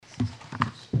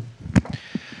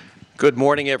Good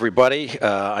morning, everybody.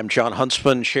 I'm John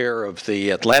Huntsman, chair of the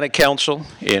Atlantic Council,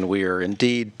 and we are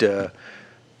indeed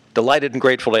delighted and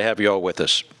grateful to have you all with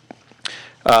us.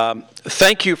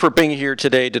 Thank you for being here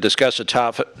today to discuss a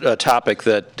topic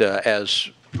that, as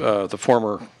the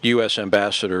former U.S.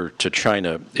 ambassador to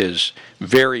China, is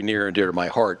very near and dear to my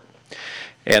heart,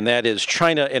 and that is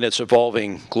China and its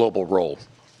evolving global role.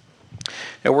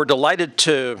 And we're delighted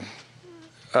to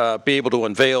be able to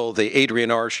unveil the Adrienne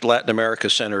Arsht Latin America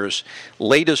Center's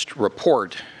latest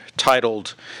report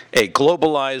titled, A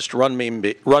Globalized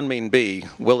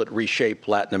Renminbi, Will It Reshape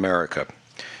Latin America?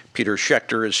 Peter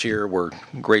Schechter is here. We're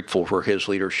grateful for his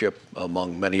leadership,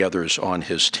 among many others on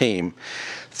his team.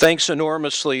 Thanks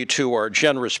enormously to our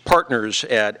generous partners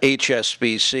at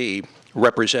HSBC,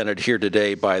 represented here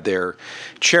today by their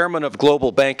Chairman of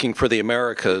Global Banking for the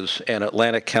Americas and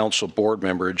Atlantic Council board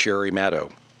member, Jerry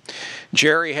Matto.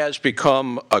 Jerry has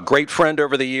become a great friend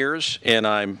over the years, and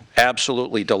I'm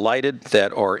absolutely delighted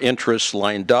that our interests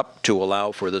lined up to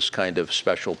allow for this kind of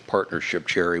special partnership,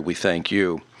 Jerry. We thank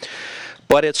you.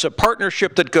 But it's a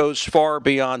partnership that goes far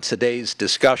beyond today's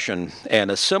discussion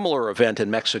and a similar event in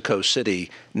Mexico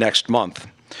City next month.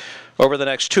 Over the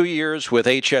next 2 years, with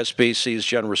HSBC's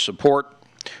generous support,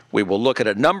 we will look at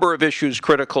a number of issues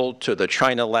critical to the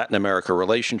China-Latin America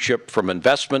relationship, from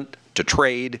investment to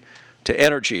trade to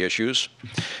energy issues,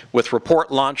 with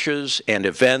report launches and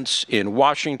events in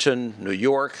Washington, New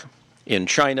York, in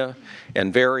China,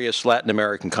 and various Latin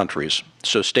American countries.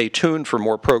 So stay tuned for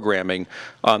more programming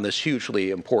on this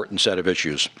hugely important set of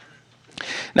issues.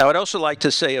 Now, I'd also like to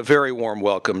say a very warm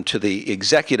welcome to the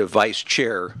Executive Vice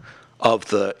Chair of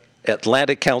the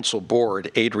Atlantic Council Board,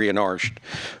 Adrienne Arsht,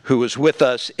 who is with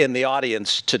us in the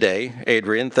audience today.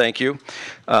 Adrienne, thank you.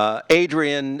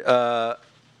 Adrienne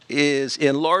is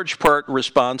in large part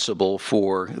responsible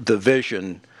for the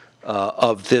vision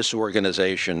of this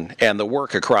organization and the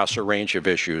work across a range of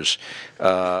issues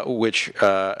which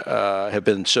have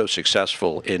been so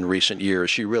successful in recent years.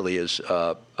 She really is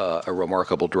a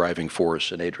remarkable driving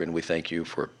force, and Adrienne, we thank you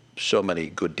for so many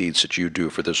good deeds that you do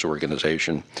for this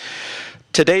organization.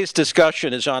 Today's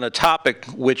discussion is on a topic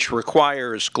which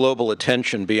requires global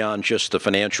attention beyond just the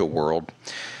financial world.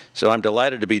 So I'm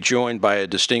delighted to be joined by a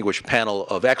distinguished panel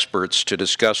of experts to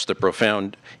discuss the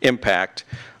profound impact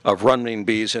of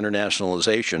renminbi's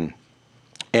internationalization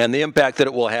and the impact that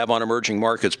it will have on emerging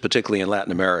markets, particularly in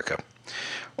Latin America.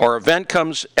 Our event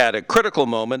comes at a critical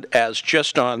moment, as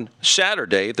just on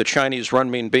Saturday, the Chinese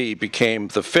renminbi became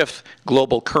the 5th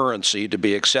global currency to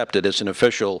be accepted as an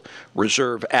official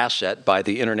reserve asset by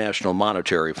the International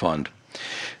Monetary Fund.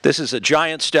 This is a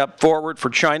giant step forward for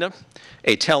China,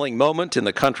 a telling moment in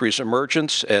the country's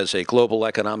emergence as a global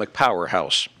economic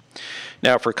powerhouse.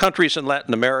 Now, for countries in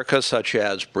Latin America, such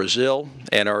as Brazil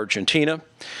and Argentina,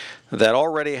 that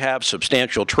already have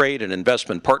substantial trade and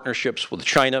investment partnerships with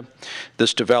China,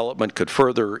 this development could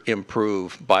further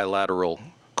improve bilateral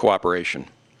cooperation.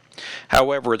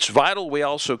 However, it's vital we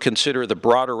also consider the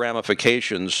broader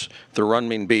ramifications the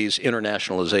renminbi's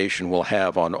internationalization will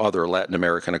have on other Latin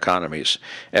American economies,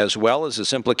 as well as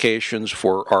its implications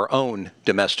for our own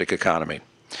domestic economy.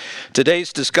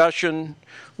 Today's discussion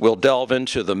will delve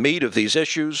into the meat of these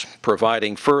issues,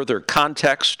 providing further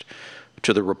context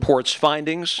to the report's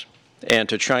findings and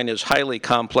to China's highly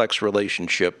complex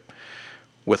relationship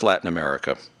with Latin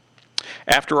America.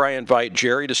 After I invite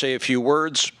Jerry to say a few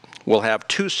words, we'll have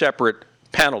 2 separate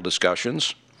panel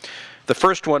discussions. The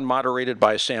first one moderated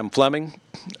by Sam Fleming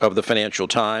of the Financial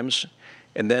Times,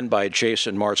 and then by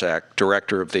Jason Marzak,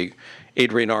 director of the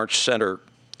Adrienne Arsht Center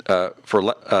for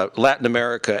Latin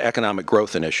America Economic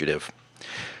Growth Initiative.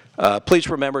 Please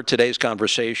remember, today's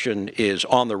conversation is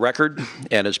on the record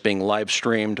and is being live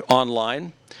streamed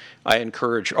online. I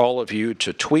encourage all of you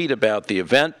to tweet about the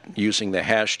event using the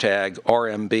hashtag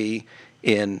RMB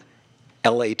in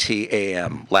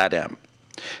LATAM, LATAM.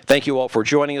 Thank you all for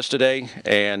joining us today,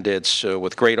 and it's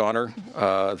with great honor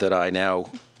that I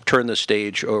now turn the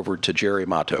stage over to Jerry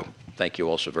Matto. Thank you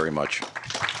all so very much.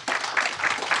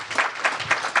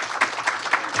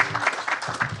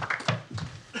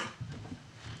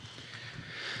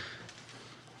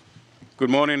 Good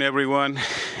morning, everyone,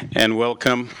 and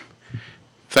welcome.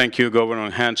 Thank you, Governor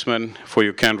Huntsman, for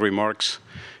your kind remarks.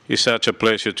 It's such a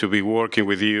pleasure to be working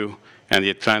with you and the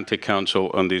Atlantic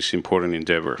Council on this important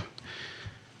endeavor.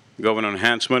 Governor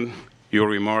Huntsman, your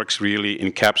remarks really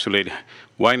encapsulate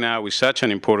why now is such an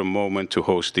important moment to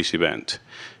host this event,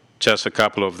 just a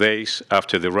couple of days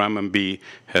after the renminbi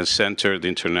has entered the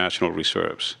international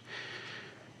reserves.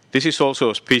 This is also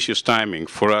auspicious timing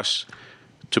for us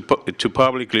to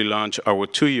publicly launch our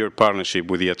 2-year partnership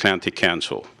with the Atlantic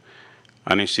Council.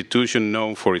 an institution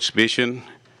known for its vision,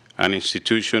 an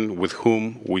institution with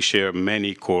whom we share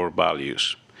many core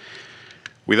values.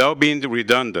 Without being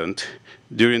redundant,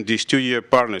 during this two-year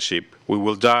partnership, we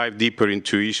will dive deeper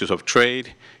into issues of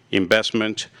trade,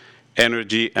 investment,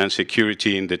 energy, and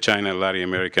security in the China-Latin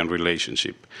American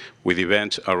relationship, with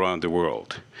events around the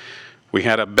world. We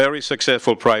had a very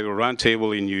successful private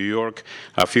roundtable in New York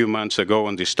a few months ago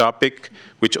on this topic,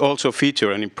 which also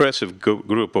featured an impressive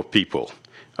group of people.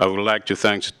 I would like to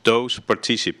thank those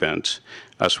participants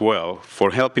as well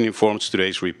for helping inform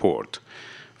today's report.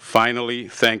 Finally,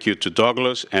 thank you to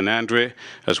Douglas and Andre,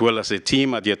 as well as the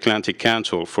team at the Atlantic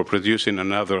Council for producing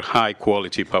another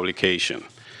high-quality publication.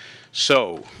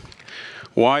 So,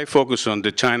 why focus on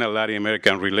the China-Latin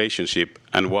American relationship,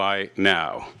 and why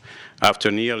now?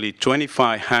 After nearly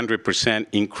 2,500%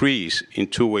 increase in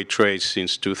two-way trade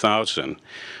since 2000,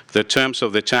 the terms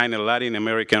of the China-Latin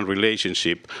American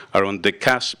relationship are on the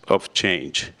cusp of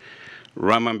change.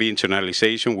 Renminbi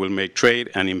internalization will make trade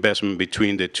and investment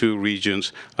between the two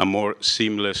regions a more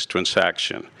seamless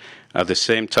transaction. At the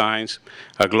same time,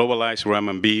 a globalized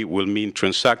renminbi will mean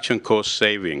transaction cost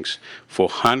savings for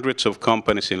hundreds of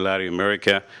companies in Latin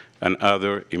America and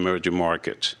other emerging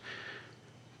markets.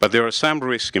 But there are some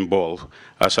risks involved,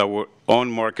 as our own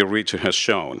market research has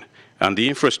shown, and the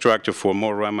infrastructure for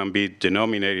more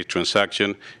renminbi-denominated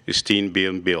transaction is still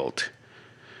being built.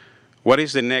 What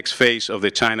is the next phase of the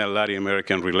China-Latin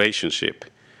American relationship,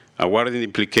 and what are the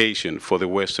implications for the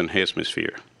Western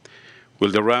Hemisphere? Will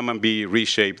the renminbi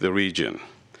reshape the region?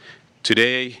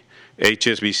 Today,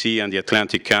 HSBC and the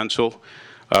Atlantic Council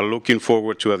are looking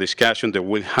forward to a discussion that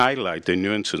will highlight the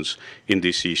nuances in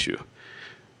this issue.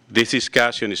 This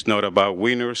discussion is not about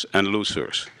winners and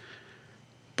losers,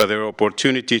 but there are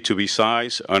opportunities to be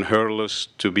seized and hurdles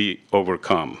to be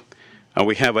overcome. And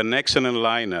we have an excellent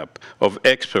lineup of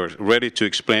experts ready to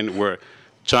explain where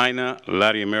China,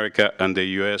 Latin America, and the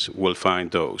US will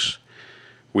find those.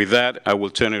 With that, I will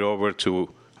turn it over to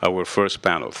our first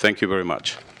panel. Thank you very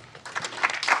much.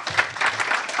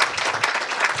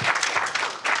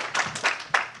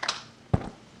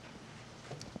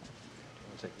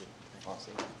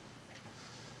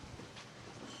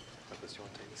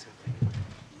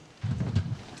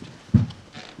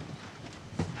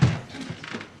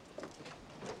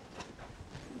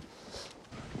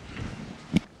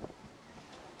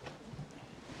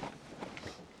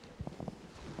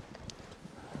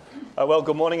 Well,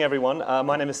 good morning, everyone.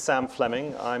 My name is Sam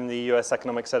Fleming. I'm the US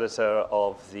Economics Editor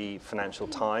of the Financial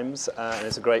Times, and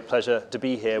it's a great pleasure to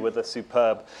be here with a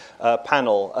superb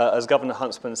panel. As Governor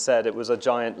Huntsman said, it was a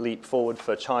giant leap forward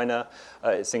for China.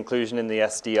 Its inclusion in the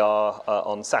SDR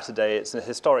on Saturday, it's a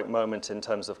historic moment in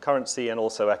terms of currency and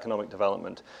also economic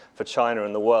development for China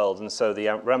and the world, and so the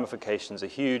ramifications are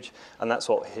huge, and that's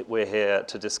what we're here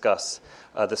to discuss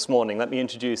this morning. Let me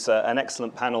introduce an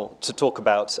excellent panel to talk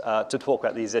about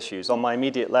these issues. On my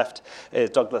immediate left is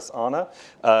Douglas Arner,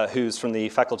 who's from the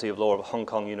Faculty of Law of Hong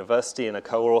Kong University and a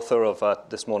co-author of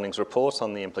this morning's report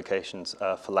on the implications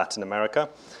for Latin America.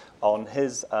 On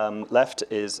his left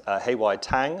is Haywai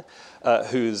Tang,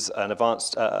 who's an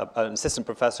an assistant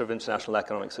professor of international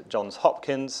economics at Johns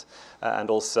Hopkins, and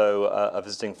also a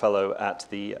visiting fellow at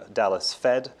the Dallas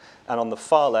Fed. And on the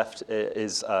far left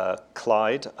is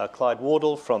Clyde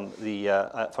Wardle from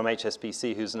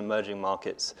HSBC, who's an emerging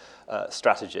markets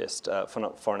strategist,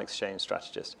 foreign exchange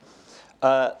strategist.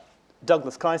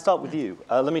 Douglas, can I start with you?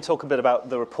 Let me talk a bit about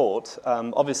the report.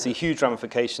 Obviously, huge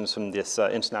ramifications from this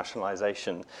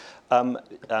internationalization.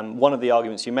 One of the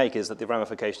arguments you make is that the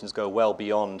ramifications go well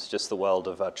beyond just the world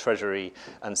of treasury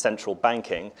and central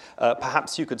banking.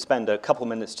 Perhaps you could spend a couple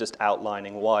minutes just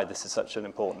outlining why this is such an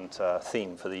important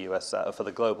theme for the US, for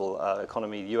the global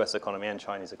economy, the US economy and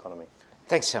Chinese economy.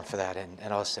 Thanks, Sam, for that,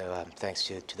 and also thanks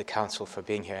to the Council for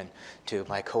being here, and to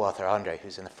my co-author, Andre,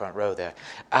 who's in the front row there.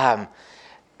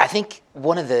 I think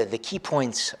one of the key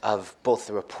points of both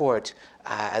the report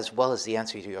as well as the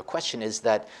answer to your question is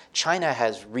that China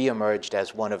has reemerged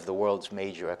as one of the world's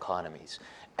major economies.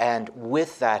 And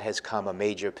with that has come a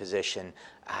major position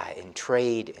in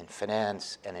trade, in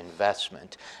finance, and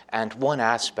investment. And one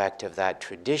aspect of that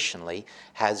traditionally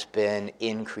has been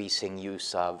increasing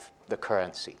use of the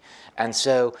currency. And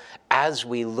so as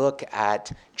we look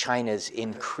at China's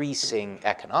increasing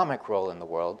economic role in the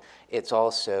world, it's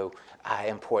also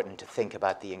important to think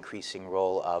about the increasing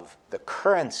role of the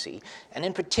currency, and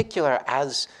in particular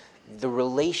as the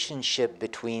relationship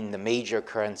between the major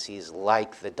currencies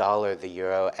like the dollar, the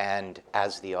euro, and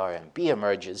as the RMB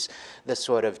emerges, the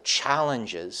sort of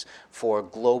challenges for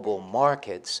global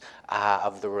markets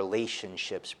of the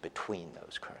relationships between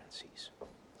those currencies.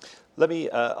 Let me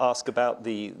ask about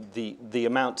the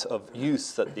amount of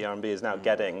use that the RMB is now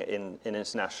getting in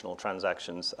international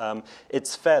transactions.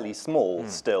 It's fairly small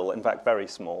still, in fact, very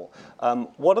small.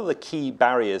 What are the key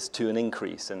barriers to an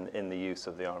increase in the use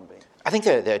of the RMB? I think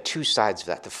there are two sides of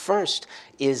that. The first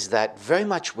is that very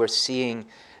much we're seeing,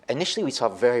 initially we saw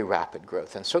very rapid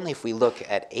growth, and certainly if we look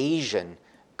at Asian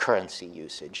currency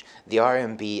usage, the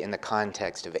RMB in the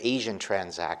context of Asian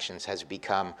transactions has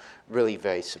become really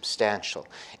very substantial.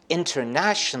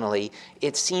 Internationally,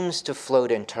 it seems to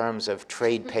float in terms of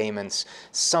trade payments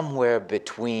somewhere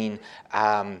between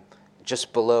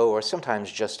just below or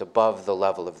sometimes just above the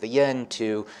level of the yen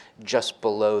to just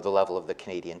below the level of the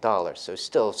Canadian dollar. So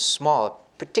still small,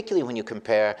 particularly when you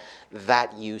compare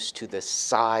that use to the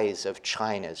size of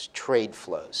China's trade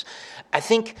flows. I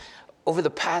think over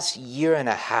the past year and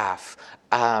a half,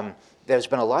 there's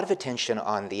been a lot of attention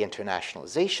on the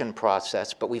internationalization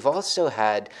process, but we've also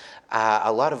had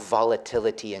a lot of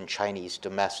volatility in Chinese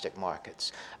domestic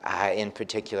markets, in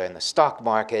particular in the stock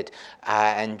market,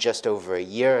 and just over a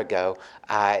year ago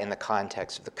in the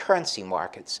context of the currency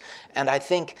markets. And I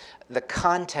think the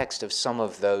context of some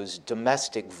of those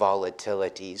domestic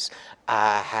volatilities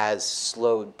has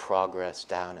slowed progress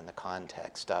down in the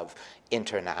context of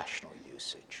international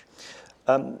usage.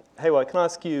 Hayward, can I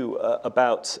ask you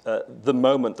about the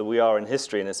moment that we are in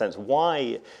history, in a sense?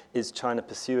 Why is China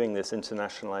pursuing this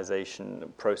internationalization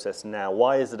process now?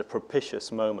 Why is it a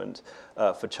propitious moment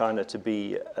for China to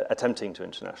be attempting to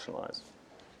internationalize?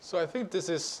 So I think this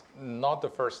is not the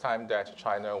first time that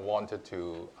China wanted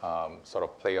to sort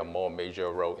of play a more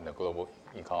major role in the global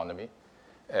economy.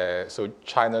 So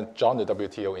China joined the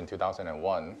WTO in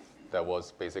 2001. That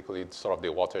was basically sort of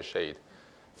the watershed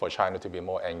for China to be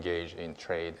more engaged in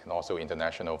trade and also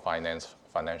international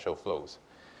financial flows.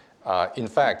 In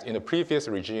fact, in the previous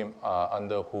regime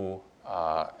under Hu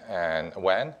and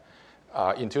Wen,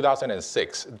 in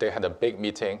 2006, they had a big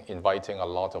meeting inviting a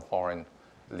lot of foreign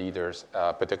leaders,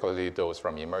 particularly those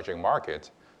from emerging markets,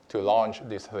 to launch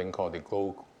this thing called the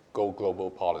Go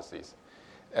Global policies.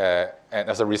 And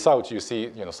as a result, you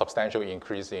see substantial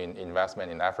increase in investment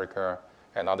in Africa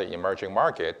and other emerging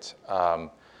markets.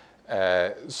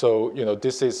 So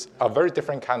this is a very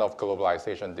different kind of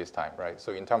globalization this time, right?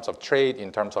 So in terms of trade,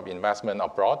 in terms of investment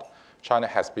abroad, China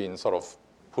has been sort of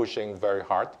pushing very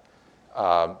hard.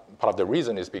 Part of the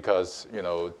reason is because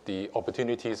the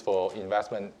opportunities for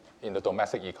investment in the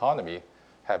domestic economy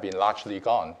have been largely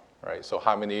gone, right? So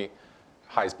how many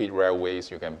high-speed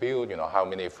railways you can build, how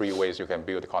many freeways you can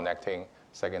build connecting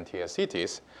second-tier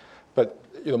cities. But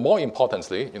more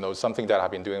importantly, something that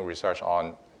I've been doing research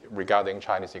on regarding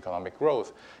Chinese economic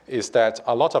growth is that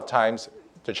a lot of times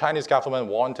the Chinese government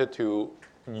wanted to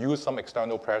use some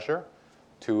external pressure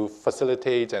to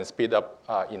facilitate and speed up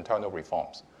internal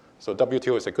reforms. So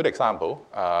WTO is a good example.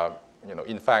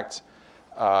 In fact,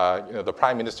 the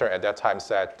prime minister at that time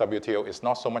said WTO is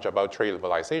not so much about trade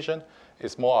liberalization,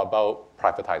 it's more about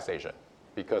privatization,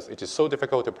 because it is so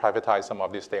difficult to privatize some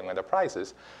of these state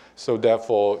enterprises. So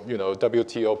therefore,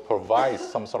 WTO provides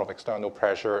some sort of external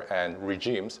pressure and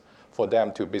regimes for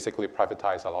them to basically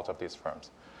privatize a lot of these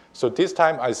firms. So this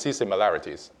time I see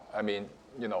similarities. I mean,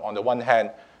 on the one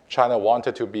hand, China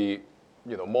wanted to be,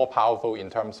 more powerful in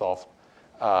terms of,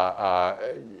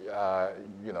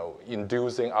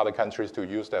 inducing other countries to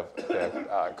use their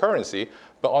currency.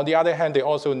 But on the other hand, they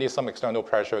also need some external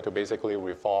pressure to basically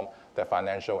reform their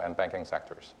financial and banking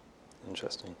sectors.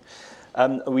 Interesting.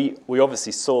 We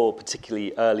obviously saw,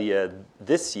 particularly earlier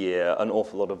this year, an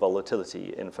awful lot of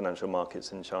volatility in financial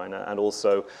markets in China, and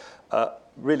also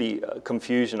really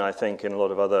confusion, I think, in a lot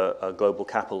of other global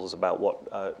capitals about what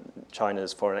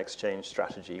China's foreign exchange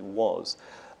strategy was.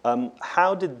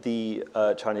 How did the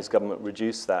Chinese government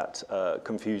reduce that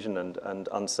confusion and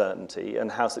uncertainty,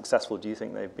 and how successful do you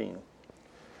think they've been?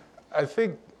 I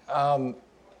think, I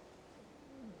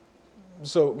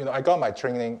got my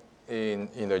training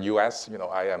in the US.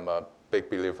 I am a big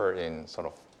believer in sort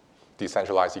of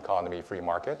decentralized economy, free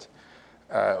market.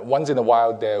 Once in a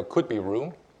while, there could be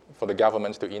room for the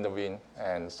government to intervene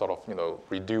and sort of,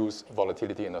 reduce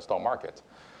volatility in the stock market.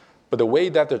 But the way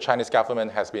that the Chinese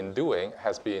government has been doing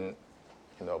has been,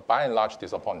 by and large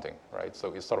disappointing, right?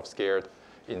 So it sort of scared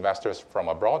investors from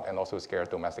abroad and also scared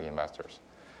domestic investors.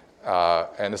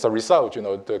 And as a result,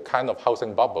 the kind of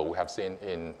housing bubble we have seen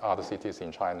in other cities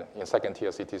in China, in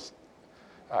second-tier cities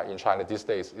in China these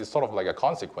days, is sort of like a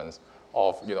consequence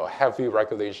of, heavy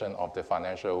regulation of the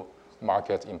financial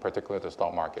market, in particular the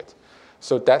stock market.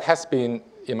 So that has been,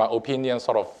 in my opinion,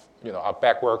 sort of, a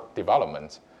backward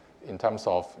development in terms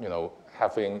of,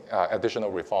 having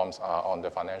additional reforms on the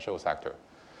financial sector.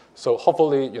 So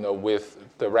hopefully, with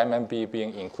the renminbi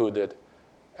being included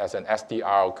as an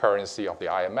SDR currency of the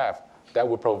IMF, that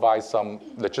would provide some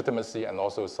legitimacy and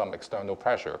also some external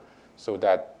pressure, so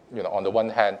that on the one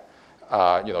hand,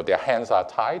 their hands are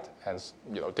tied, and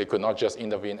they could not just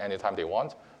intervene anytime they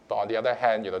want. But on the other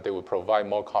hand, they would provide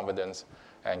more confidence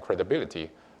and credibility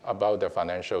about their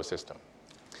financial system.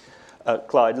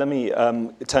 Clyde, let me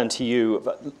turn to you.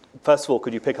 First of all,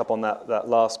 could you pick up on that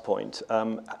last point?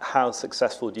 How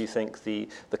successful do you think the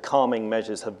calming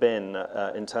measures have been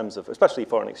in terms of, especially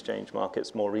foreign exchange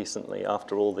markets more recently,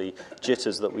 after all the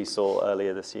jitters that we saw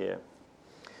earlier this year?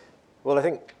 Well, I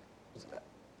think,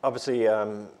 obviously,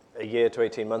 a year to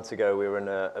 18 months ago, we were in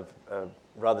a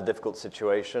rather difficult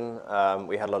situation.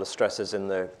 We had a lot of stresses in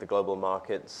the global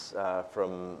markets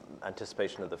from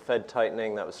anticipation of the Fed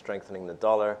tightening. That was strengthening the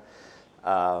dollar.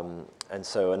 And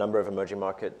so a number of emerging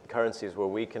market currencies were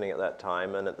weakening at that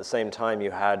time. And at the same time,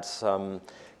 you had some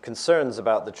concerns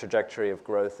about the trajectory of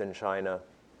growth in China.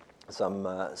 Some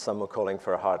were calling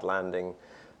for a hard landing.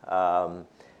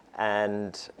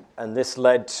 And this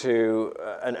led to,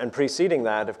 and preceding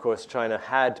that, of course, China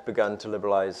had begun to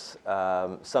liberalize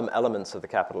some elements of the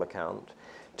capital account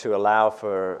to allow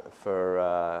for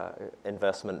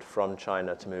investment from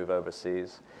China to move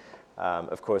overseas.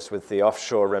 Of course, with the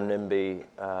offshore renminbi,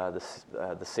 the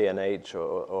CNH,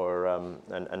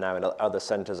 and now in other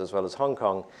centers as well as Hong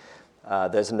Kong,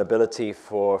 there's an ability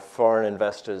for foreign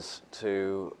investors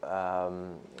to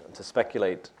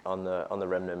speculate on the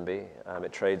renminbi.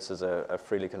 It trades as a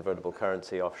freely convertible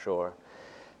currency offshore.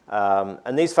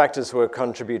 And these factors were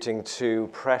contributing to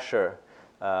pressure,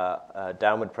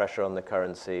 downward pressure on the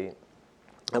currency.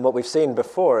 And what we've seen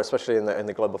before, especially in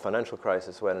the global financial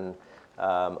crisis, when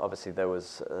obviously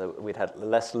we'd had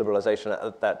less liberalization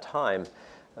at that time,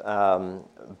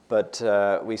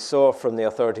 but we saw from the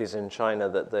authorities in China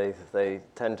that they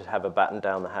tend to have a batten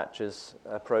down the hatches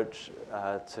approach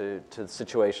to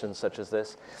situations such as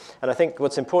this. And I think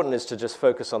what's important is to just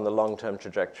focus on the long-term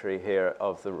trajectory here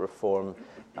of the reform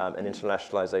and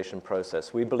internationalization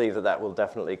process. We believe that will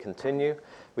definitely continue.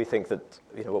 We think that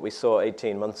what we saw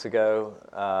 18 months ago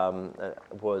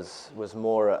was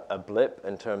more a blip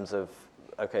in terms of,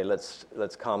 okay, let's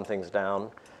calm things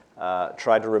down.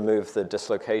 Try to remove the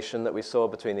dislocation that we saw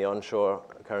between the onshore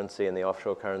currency and the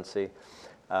offshore currency.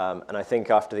 And I think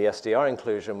after the SDR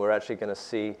inclusion, we're actually going to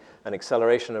see an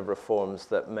acceleration of reforms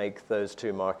that make those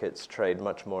two markets trade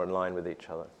much more in line with each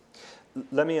other.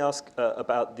 Let me ask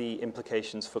about the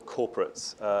implications for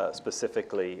corporates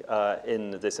specifically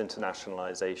in this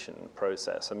internationalization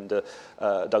process. I mean,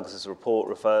 Douglas's report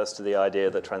refers to the idea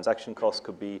that transaction costs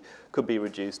could be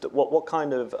reduced. What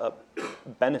kind of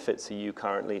benefits are you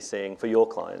currently seeing for your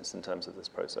clients in terms of this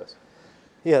process?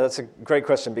 Yeah, that's a great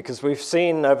question, because we've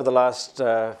seen over the last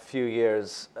few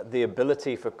years the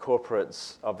ability for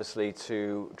corporates, obviously,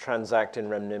 to transact in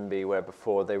renminbi, where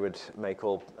before they would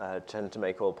tend to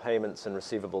make all payments and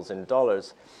receivables in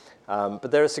dollars.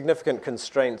 But there are significant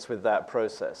constraints with that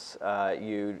process.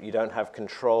 You don't have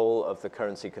control of the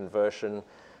currency conversion.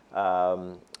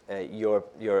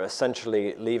 You're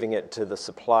essentially leaving it to the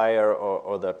supplier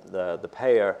or the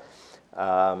payer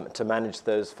to manage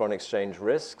those foreign exchange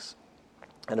risks.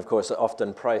 And of course,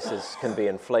 often prices can be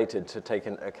inflated to take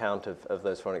into account of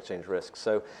those foreign exchange risks.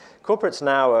 So corporates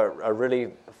now are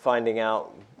really finding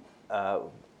out,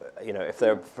 if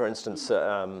they're, for instance,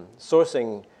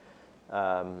 sourcing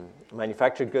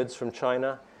manufactured goods from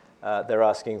China, they're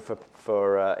asking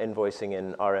for invoicing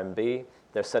in RMB.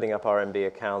 They're setting up RMB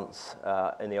accounts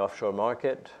in the offshore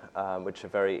market, which are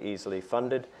very easily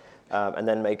funded. And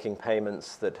then making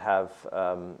payments that have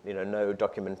no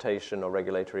documentation or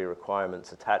regulatory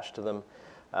requirements attached to them.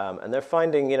 And they're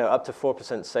finding up to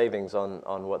 4% savings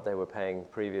on what they were paying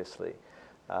previously.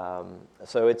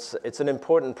 So it's an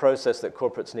important process that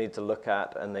corporates need to look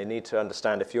at, and they need to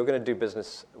understand if you're going to do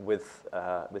business with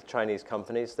Chinese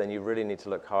companies, then you really need to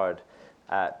look hard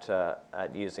at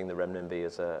using the renminbi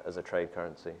as a trade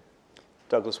currency.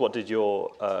 Douglas, what did your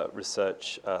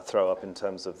research throw up in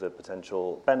terms of the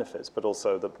potential benefits, but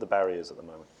also the barriers at the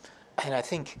moment? And I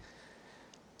think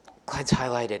Clyde's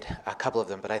highlighted a couple of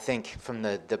them, but I think from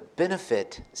the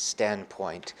benefit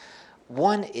standpoint,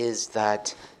 one is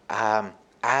that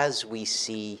as we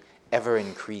see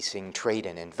ever-increasing trade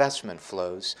and investment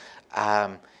flows,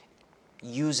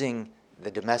 using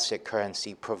the domestic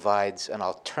currency provides an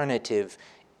alternative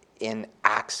in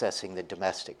accessing the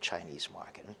domestic Chinese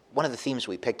market. One of the themes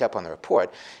we picked up on the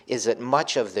report is that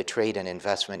much of the trade and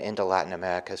investment into Latin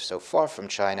America so far from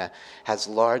China has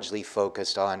largely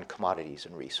focused on commodities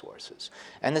and resources.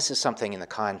 And this is something in the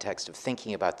context of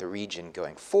thinking about the region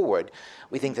going forward.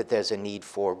 We think that there's a need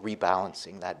for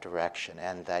rebalancing that direction,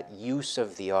 and that use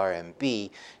of the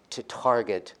RMB to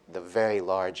target the very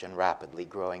large and rapidly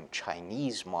growing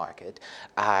Chinese market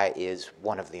is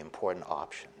one of the important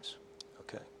options.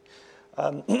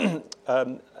 Hey,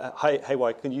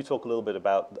 Wai, can you talk a little bit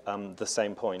about the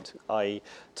same point, i.e.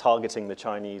 targeting the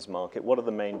Chinese market? What are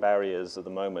the main barriers at the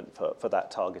moment for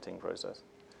that targeting process?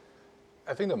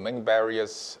 I think the main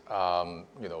barriers,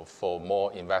 for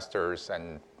more investors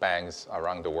and banks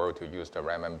around the world to use the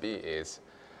renminbi is,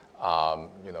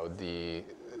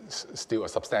 still a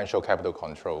substantial capital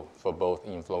control for both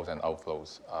inflows and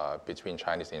outflows between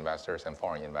Chinese investors and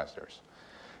foreign investors.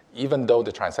 Even though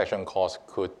the transaction cost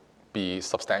could be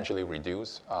substantially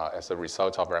reduced as a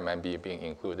result of renminbi being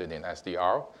included in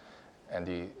SDR and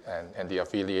the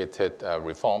affiliated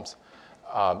reforms,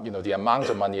 the amount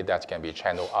of money that can be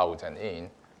channeled out and in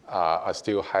are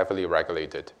still heavily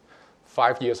regulated.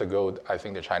 5 years ago, I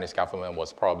think the Chinese government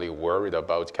was probably worried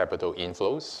about capital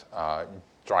inflows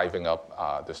driving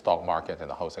up the stock market and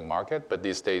the housing market, but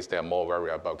these days they're more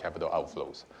worried about capital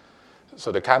outflows. So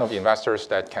the kind of investors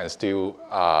that can still,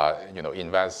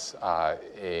 invest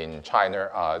in China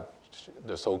are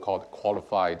the so-called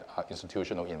qualified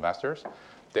institutional investors.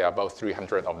 There are about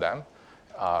 300 of them.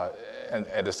 And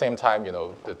at the same time,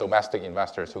 the domestic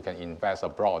investors who can invest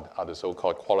abroad are the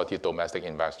so-called quality domestic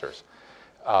investors.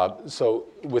 So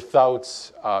without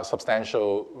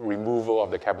substantial removal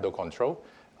of the capital control,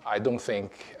 I don't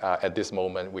think at this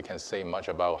moment we can say much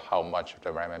about how much the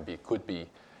renminbi could be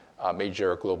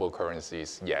major global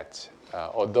currencies yet.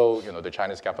 Although the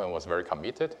Chinese government was very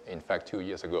committed. In fact, 2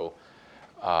 years ago,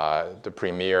 the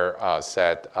premier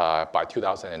said by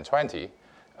 2020,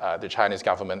 the Chinese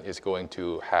government is going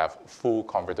to have full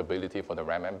convertibility for the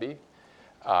renminbi.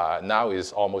 Now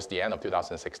is almost the end of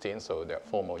 2016, so there are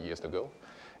 4 more years to go.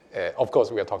 Of course,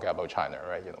 we are talking about China,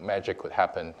 right? Magic could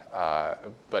happen,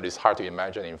 but it's hard to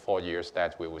imagine in 4 years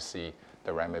that we will see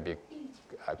the renminbi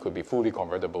could be fully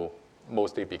convertible,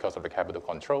 mostly because of the capital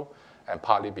control, and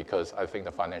partly because I think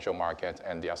the financial market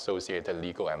and the associated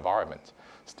legal environment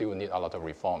still need a lot of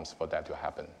reforms for that to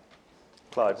happen.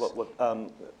 Clyde,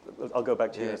 I'll go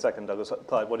back to you in a second, Douglas.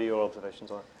 Clyde, what are your observations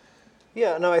on it?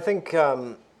 Yeah, no, I think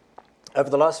over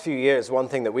the last few years, one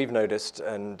thing that we've noticed,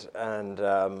 and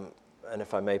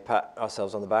if I may pat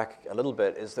ourselves on the back a little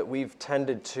bit, is that we've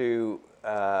tended to,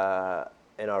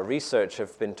 in our research,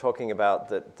 have been talking about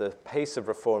that the pace of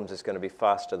reforms is going to be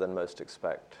faster than most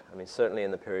expect. I mean, certainly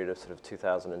in the period of sort of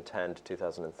 2010 to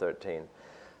 2013.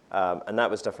 And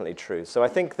that was definitely true. So I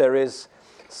think there is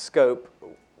scope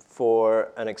for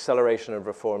an acceleration of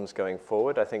reforms going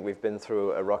forward. I think we've been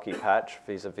through a rocky patch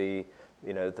vis-a-vis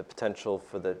the potential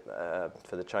for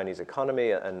the Chinese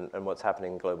economy and what's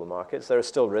happening in global markets. There are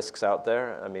still risks out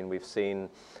there. I mean, we've seen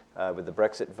with the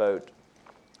Brexit vote,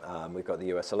 we've got the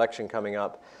US election coming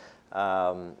up.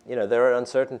 There are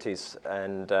uncertainties,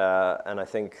 and I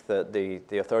think that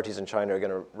the authorities in China are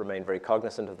going to remain very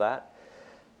cognizant of that.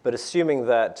 But assuming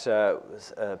that,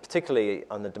 particularly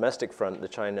on the domestic front,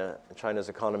 China's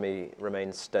economy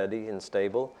remains steady and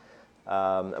stable,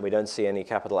 and we don't see any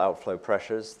capital outflow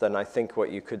pressures, then I think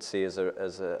what you could see is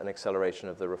an acceleration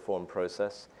of the reform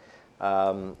process.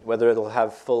 Whether it'll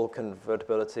have full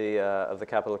convertibility of the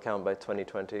capital account by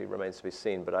 2020 remains to be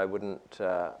seen, but I wouldn't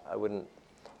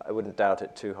doubt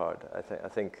it too hard. I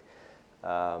think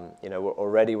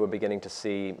we're beginning to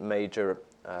see major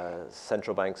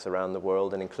central banks around the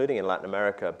world, and including in Latin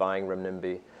America, buying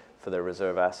renminbi for their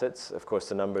reserve assets. Of course,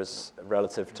 the numbers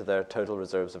relative to their total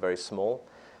reserves are very small,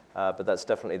 but that's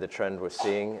definitely the trend we're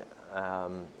seeing,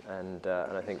 and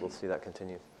I think we'll see that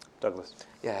continue. Douglas.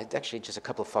 Yeah, actually, just a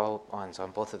couple of follow-ons on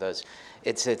both of those.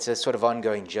 It's a sort of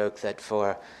ongoing joke that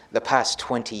for the past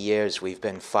 20 years, we've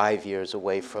been 5 years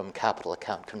away from capital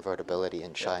account convertibility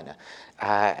in China.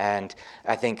 And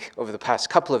I think over the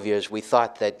past couple of years, we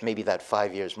thought that maybe that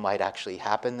 5 years might actually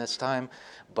happen this time,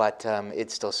 but it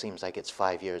still seems like it's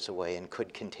 5 years away and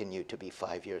could continue to be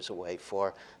 5 years away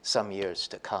for some years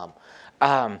to come.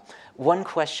 One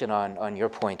question on your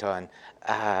point on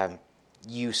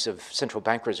use of central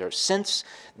bank reserves. Since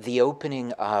the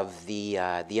opening of the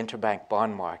interbank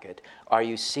bond market, are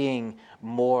you seeing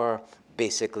more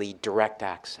basically direct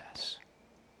access?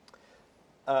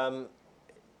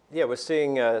 Yeah, we're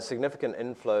seeing significant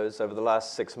inflows over the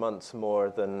last 6 months, more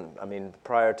than,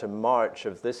 prior to March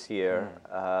of this year,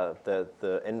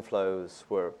 the inflows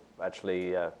were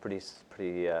actually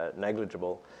pretty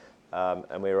negligible.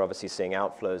 And we were obviously seeing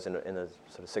outflows in the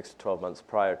sort of 6 to 12 months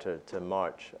prior to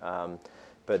March.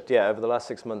 But yeah, over the last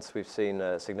 6 months, we've seen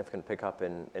a significant pickup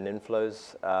in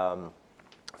inflows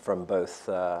from both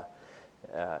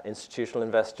institutional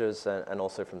investors and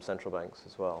also from central banks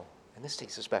as well. And this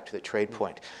takes us back to the trade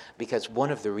point, because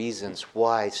one of the reasons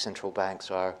why central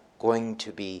banks are going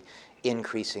to be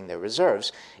increasing their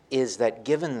reserves is that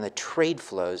given the trade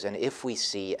flows, and if we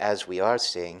see, as we are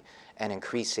seeing, an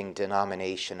increasing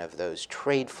denomination of those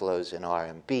trade flows in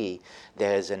RMB,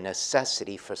 there's a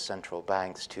necessity for central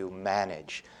banks to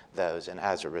manage those. And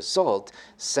as a result,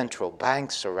 central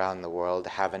banks around the world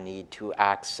have a need to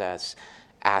access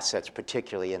assets,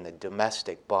 particularly in the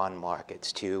domestic bond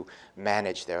markets, to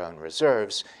manage their own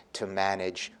reserves, to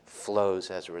manage flows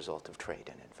as a result of trade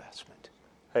and investment.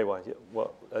 Hey, why? Do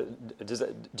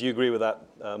you agree with that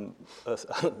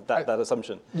that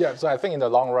assumption? Yeah, so I think in the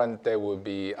long run, there will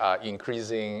be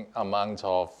increasing amount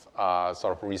of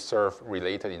sort of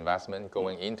reserve-related investment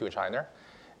going into China.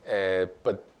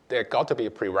 But there got to be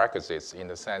prerequisites in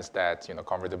the sense that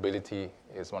convertibility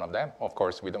is one of them. Of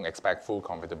course, we don't expect full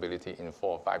convertibility in 4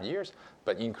 or 5 years,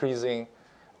 but increasing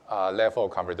level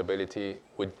of convertibility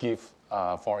would give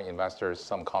foreign investors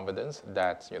some confidence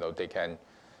that they can,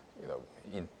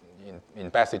 in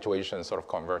bad situations, sort of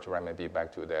convert renminbi back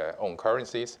to their own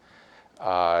currencies.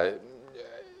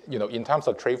 In terms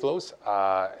of trade flows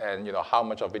and how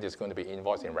much of it is going to be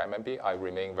invoiced in renminbi, I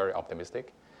remain very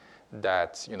optimistic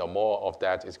that more of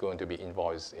that is going to be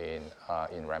invoiced in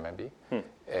renminbi.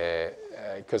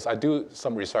 Because I do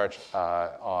some research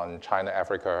on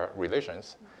China-Africa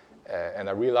relations, and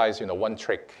I realize one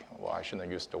trick, well, I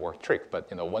shouldn't use the word trick, but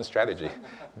one strategy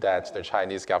that the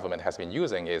Chinese government has been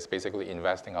using is basically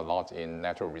investing a lot in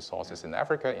natural resources in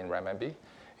Africa in renminbi.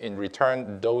 In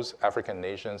return, those African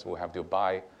nations will have to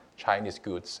buy Chinese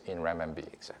goods in renminbi.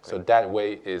 Exactly. So that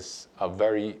way is a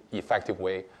very effective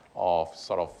way of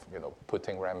sort of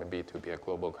putting renminbi to be a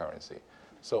global currency.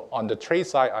 So on the trade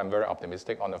side, I'm very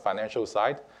optimistic. On the financial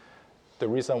side, the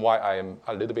reason why I'm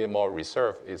a little bit more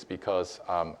reserved is because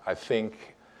I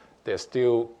think there's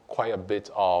still quite a bit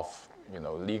of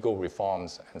legal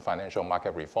reforms and financial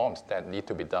market reforms that need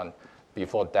to be done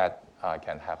before that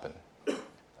can happen.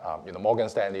 Morgan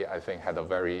Stanley, I think, had a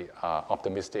very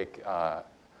optimistic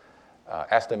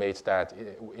estimates that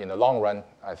in the long run,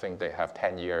 I think they have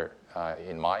 10-year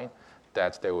in mind,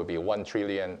 that there will be $1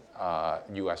 trillion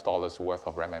US dollars worth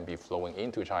of renminbi flowing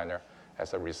into China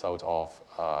as a result of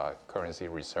currency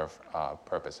reserve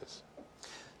purposes.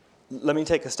 Let me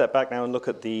take a step back now and look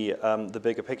at the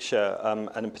bigger picture,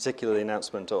 and in particular the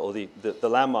announcement or the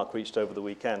landmark reached over the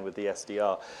weekend with the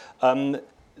SDR.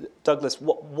 Douglas,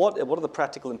 what are the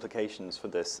practical implications for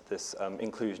this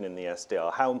inclusion in the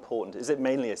SDR? How important is it?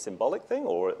 Mainly a symbolic thing,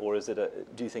 or is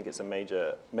it do you think it's a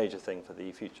major thing for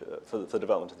the future for the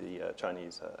development of the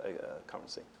Chinese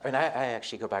currency? I mean, I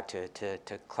actually go back to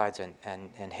Clyde's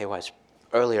and Haywai's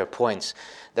earlier points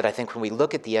that I think when we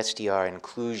look at the SDR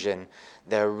inclusion,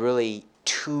 there are really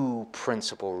 2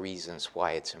 principal reasons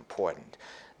why it's important.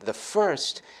 The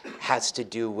first has to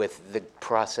do with the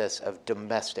process of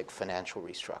domestic financial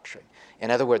restructuring.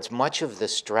 In other words, much of the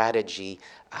strategy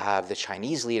of the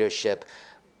Chinese leadership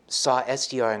saw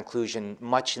SDR inclusion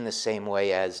much in the same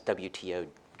way as WTO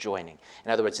joining.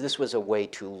 In other words, this was a way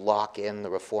to lock in the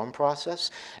reform process.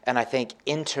 And I think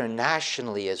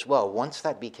internationally as well, once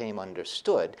that became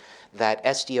understood, that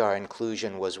SDR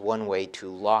inclusion was one way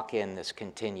to lock in this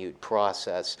continued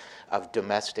process of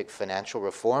domestic financial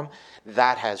reform,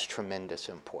 that has tremendous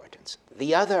importance.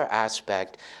 The other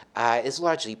aspect is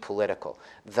largely political,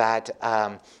 that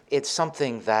it's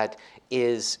something that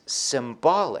is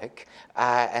symbolic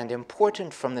and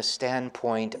important from the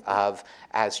standpoint of,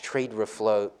 as trade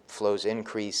flows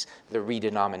increase, the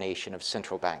redenomination of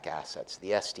central bank assets.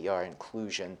 The SDR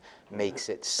inclusion makes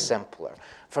it simpler.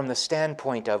 From the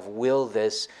standpoint of, will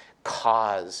this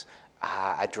cause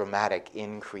a dramatic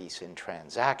increase in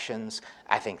transactions?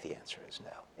 I think the answer is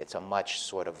no. It's a much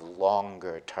sort of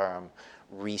longer term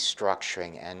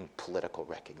restructuring and political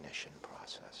recognition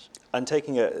process. And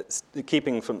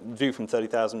keeping view from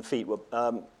 30,000 feet,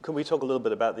 can we talk a little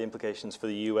bit about the implications for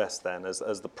the US then, as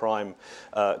the prime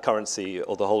currency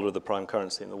or the holder of the prime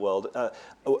currency in the world?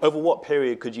 Over what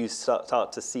period could you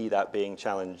start to see that being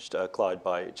challenged, Clyde,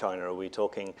 by China? Are we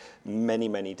talking many,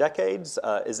 many decades?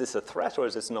 Is this a threat or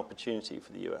is this an opportunity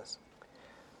for the US?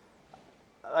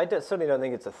 I certainly don't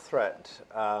think it's a threat.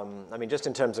 I mean, just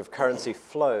in terms of currency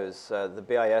flows, the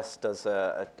BIS does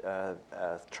a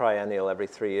triennial every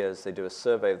 3 years. They do a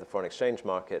survey of the foreign exchange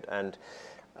market, and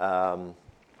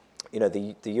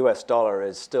the U.S. dollar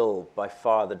is still by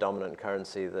far the dominant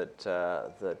currency that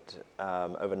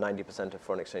over 90% of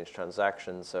foreign exchange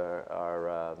transactions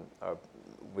are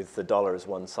with the dollar as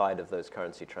one side of those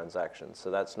currency transactions.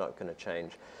 So that's not going to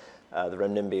change. The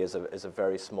renminbi is a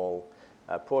very small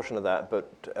portion of that.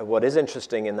 But what is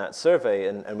interesting in that survey,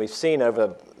 and we've seen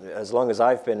over as long as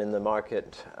I've been in the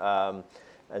market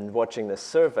and watching this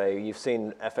survey, you've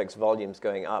seen FX volumes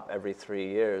going up every 3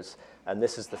 years. And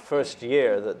this is the first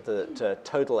year that the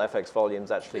total FX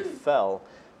volumes actually fell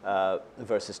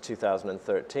versus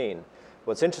 2013.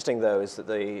 What's interesting, though, is that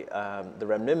the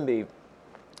renminbi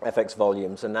FX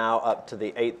volumes are now up to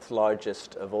the 8th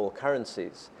largest of all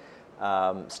currencies.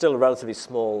 Still a relatively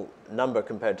small number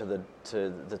compared to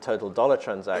the total dollar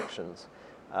transactions.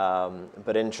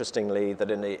 But interestingly,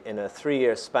 that in a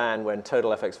 3-year span when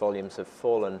total FX volumes have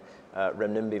fallen,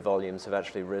 renminbi volumes have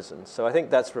actually risen. So I think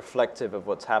that's reflective of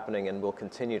what's happening and will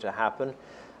continue to happen.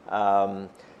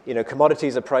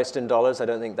 Commodities are priced in dollars. I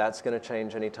don't think that's going to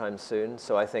change anytime soon.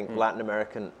 So I think Latin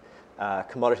American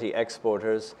commodity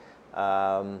exporters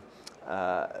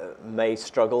may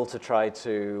struggle to try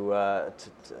to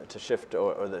shift,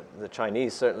 or the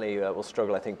Chinese certainly will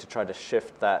struggle, I think, to try to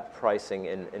shift that pricing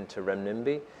into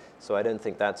renminbi. So I don't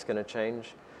think that's going to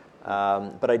change.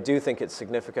 But I do think it's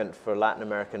significant for Latin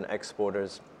American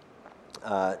exporters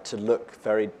to look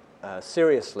very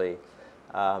seriously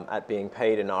at being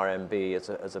paid in RMB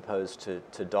as opposed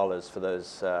to dollars for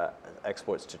those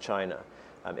exports to China.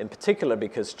 In particular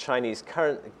because Chinese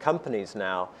current companies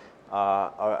now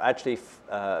are actually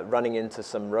running into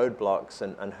some roadblocks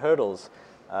and hurdles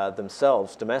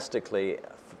themselves domestically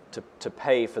to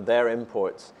pay for their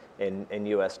imports in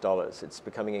US dollars. It's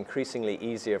becoming increasingly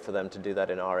easier for them to do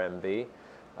that in RMB.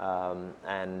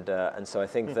 And so I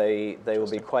think they will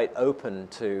be quite open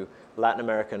to Latin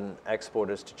American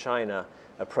exporters to China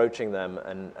approaching them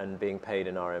and being paid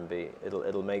in RMB.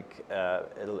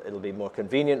 It'll be more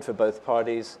convenient for both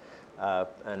parties.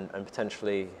 And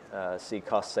potentially see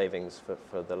cost savings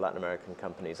for the Latin American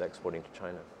companies exporting to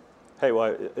China. Hey,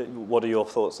 what are your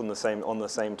thoughts on the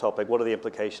same topic? What are the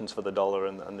implications for the dollar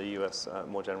and the U.S.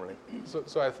 More generally?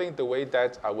 So I think the way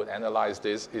that I would analyze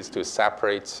this is to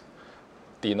separate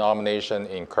denomination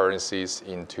in currencies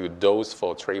into those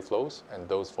for trade flows and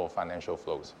those for financial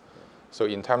flows. So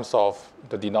in terms of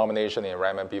the denomination in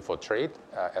renminbi for trade,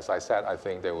 as I said, I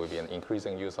think there will be an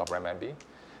increasing use of renminbi.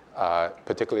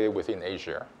 Particularly within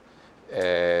Asia.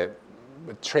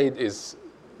 Trade is,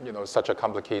 such a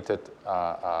complicated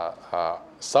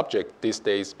subject these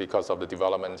days because of the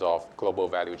development of global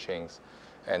value chains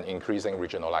and increasing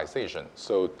regionalization.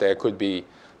 So there could be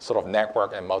sort of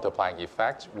network and multiplying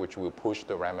effect, which will push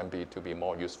the renminbi to be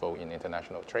more useful in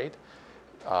international trade.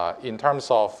 In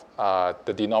terms of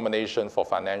the denomination for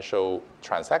financial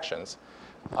transactions,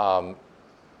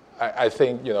 I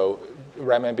think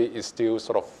renminbi is still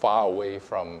sort of far away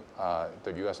from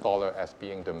the US dollar as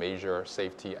being the major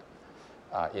safety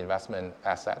investment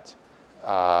asset.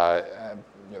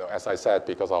 As I said,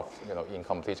 because of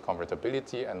incomplete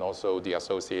convertibility and also the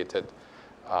associated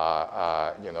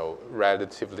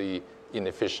relatively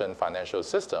inefficient financial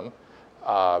system.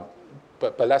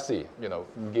 But let's see,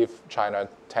 give China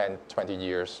 10, 20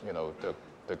 years,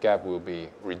 the gap will be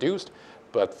reduced.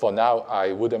 But for now,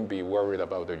 I wouldn't be worried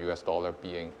about the US dollar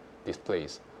being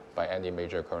displaced by any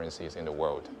major currencies in the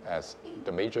world as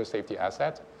the major safety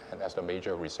asset and as the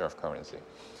major reserve currency.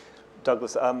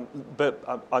 Douglas, but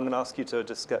I'm going to ask you to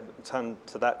just turn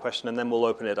to that question, and then we'll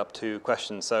open it up to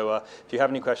questions. So if you have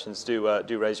any questions, do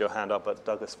raise your hand up. But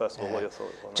Douglas, first of all, what are your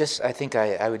thoughts on that? I think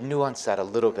I would nuance that a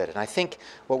little bit. And I think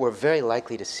what we're very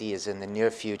likely to see is in the near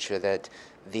future that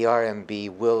the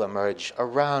RMB will emerge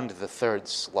around the third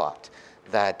slot.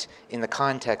 That in the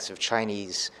context of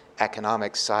Chinese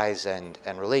economic size and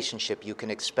relationship, you can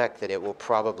expect that it will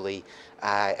probably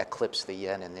eclipse the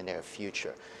yen in the near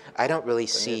future. I don't really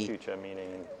see... Near future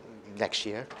meaning? Next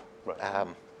year. Right.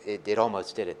 It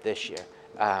almost did it this year.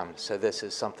 So this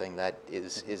is something that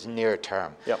is near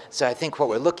term. Yep. So I think what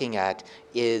we're looking at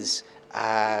is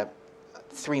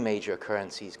 3 major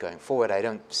currencies going forward. I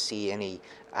don't see any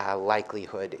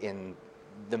likelihood in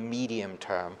the medium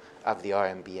term of the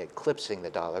RMB eclipsing the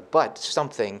dollar, but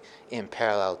something in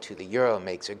parallel to the euro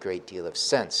makes a great deal of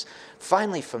sense.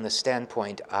 Finally, from the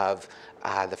standpoint of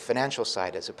the financial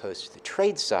side as opposed to the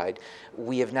trade side,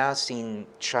 we have now seen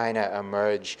China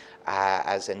emerge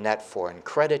as a net foreign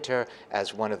creditor,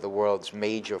 as one of the world's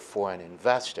major foreign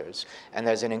investors, and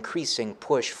there's an increasing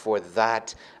push for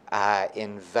that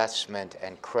investment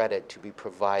and credit to be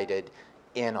provided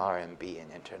in RMB in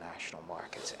international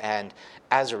markets. And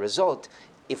as a result,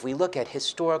 if we look at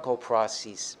historical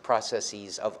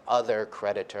processes of other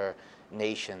creditor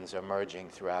nations emerging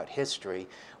throughout history,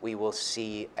 we will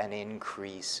see an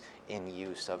increase in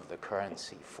use of the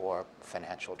currency for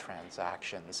financial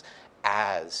transactions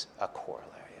as a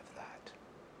corollary of that.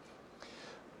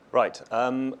 Right.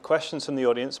 Questions from the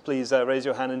audience. Please raise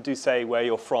your hand and do say where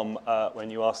you're from when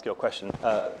you ask your question.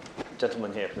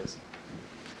 Gentleman here, please.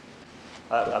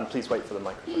 And please wait for the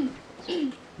microphone.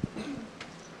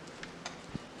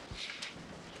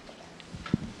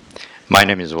 My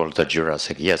name is Walter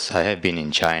Jurasek. Yes, I have been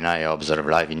in China. I observe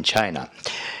life in China.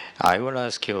 I will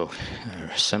ask you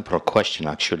a simple question,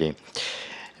 actually,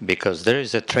 because there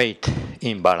is a trade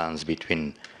imbalance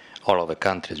between all of the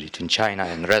countries, between China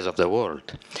and the rest of the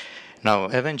world. Now,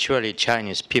 eventually,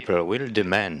 Chinese people will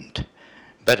demand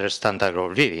better standard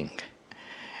of living,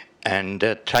 and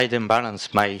the trade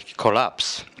imbalance might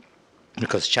collapse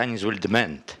because Chinese will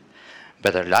demand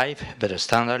better life, better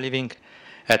standard of living,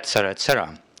 etc.,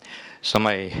 etc. So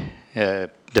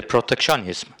the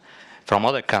protectionism from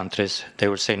other countries, they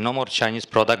will say no more Chinese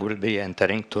product will be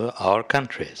entering to our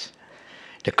countries.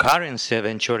 The currency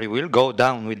eventually will go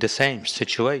down with the same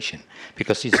situation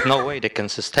because it's no way they can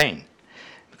sustain.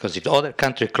 Because if other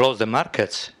countries close the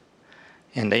markets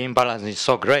and the imbalance is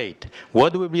so great,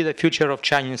 what will be the future of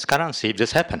Chinese currency if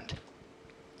this happened?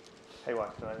 Hey, Wang,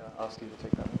 can I ask you to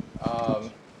take that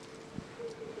one?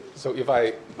 So if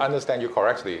I understand you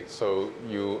correctly, so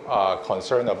you are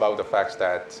concerned about the fact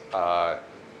that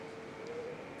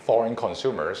foreign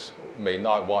consumers may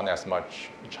not want as much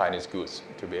Chinese goods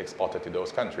to be exported to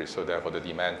those countries, so therefore the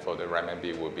demand for the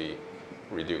renminbi will be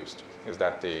reduced. Is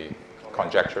that the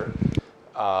conjecture?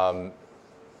 So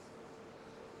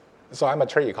I'm a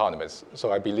trade economist,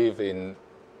 so I believe in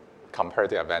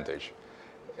comparative advantage.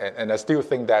 And I still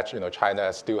think that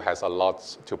China still has a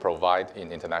lot to provide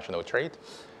in international trade.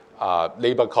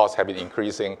 Labor costs have been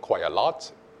increasing quite a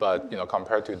lot, but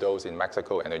compared to those in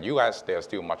Mexico and the US, they are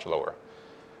still much lower.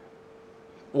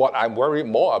 What I'm worried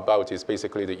more about is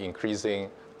basically the increasing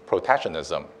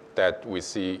protectionism that we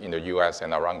see in the US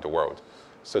and around the world.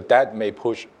 So that may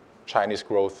push Chinese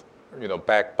growth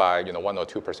back by 1 or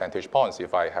 2 percentage points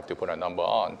if I have to put a number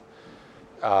on.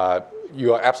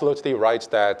 You are absolutely right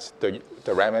that the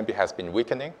renminbi has been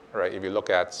weakening, right? If you look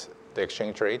at the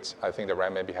exchange rates, I think the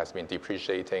renminbi has been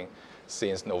depreciating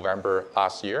since November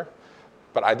last year.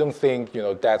 But I don't think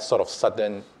that sort of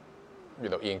sudden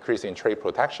increase in trade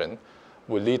protection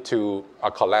will lead to a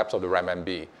collapse of the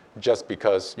renminbi just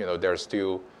because there's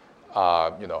still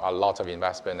a lot of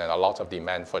investment and a lot of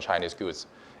demand for Chinese goods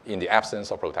in the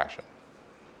absence of protection.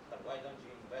 But why don't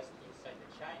you invest inside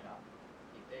China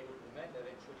if they will demand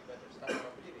eventually better standard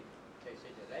of living? They say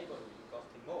the labor will be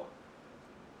costing more.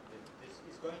 This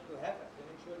is going to happen.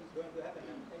 Eventually it's going to happen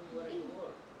anywhere in the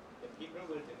world. The people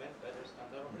will demand better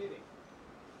standard of living.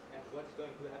 And what's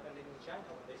going to happen in China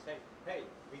when they say, hey,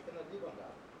 we cannot live on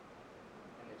that?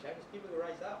 And the Chinese people will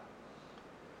rise up.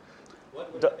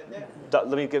 What will happen there?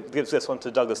 Let me give this one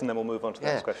to Douglas, and then we'll move on to the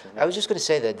next question. I was just going to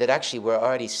say that actually we're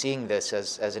already seeing this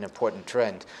as an important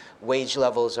trend. Wage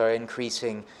levels are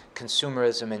increasing.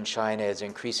 Consumerism in China is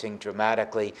increasing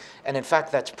dramatically. And in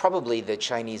fact, that's probably the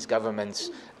Chinese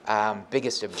government's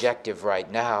biggest objective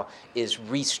right now is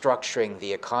restructuring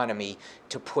the economy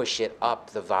to push it up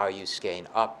the value scale,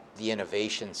 up the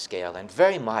innovation scale. And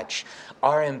very much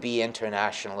RMB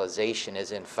internationalization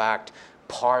is in fact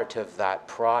part of that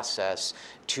process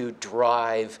to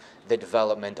drive the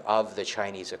development of the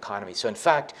Chinese economy. So in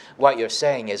fact, what you're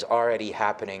saying is already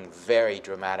happening very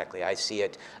dramatically. I see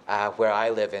it where I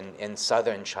live in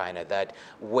southern China, that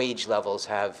wage levels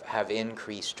have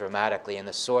increased dramatically, and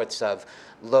the sorts of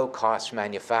low-cost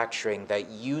manufacturing that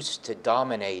used to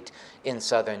dominate in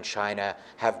southern China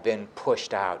have been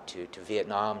pushed out to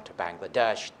Vietnam, to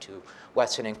Bangladesh, to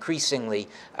Western. Increasingly,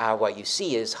 what you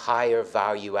see is higher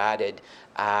value-added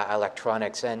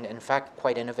electronics and, in fact,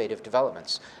 quite innovative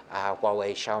developments.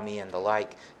 Huawei, Xiaomi, and the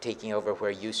like taking over where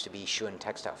used to be shoe and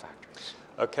textile factories.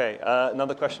 Okay,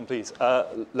 another question, please.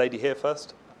 Lady here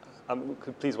first.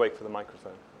 Could please wait for the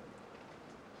microphone.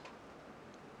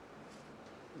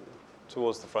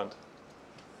 Towards the front.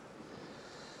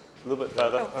 A little bit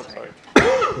further. Oh, sorry.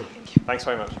 Thank you. Thanks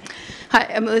very much. Hi,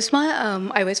 I'm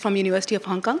Usma. I was from University of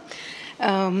Hong Kong.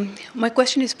 My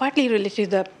question is partly related to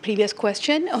the previous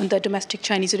question on the domestic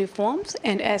Chinese reforms,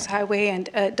 and as Highway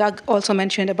and Doug also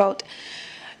mentioned about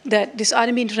that this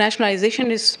RMB internationalization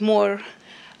is more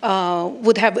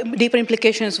would have deeper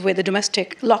implications with the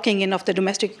domestic locking in of the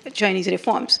domestic Chinese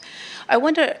reforms. I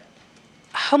wonder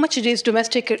how much these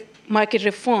domestic market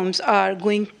reforms are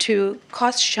going to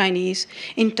cost Chinese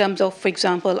in terms of, for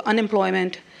example,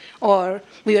 unemployment or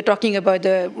we were talking about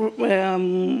the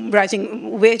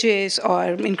rising wages or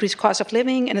increased cost of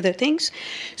living and other things.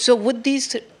 So would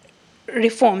these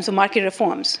reforms, the market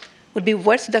reforms, would be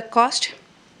worth the cost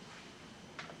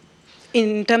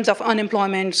in terms of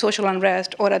unemployment, social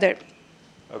unrest, or other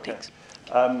things?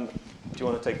 Do you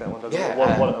want to take that one, Doug?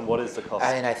 Yeah. What is the cost?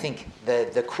 And I think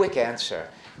the quick answer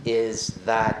is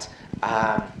that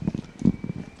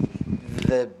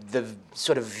the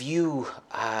sort of view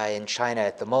in China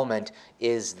at the moment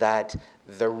is that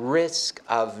the risk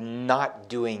of not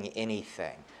doing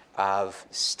anything, of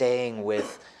staying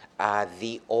with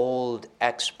the old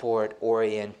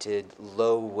export-oriented,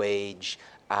 low-wage,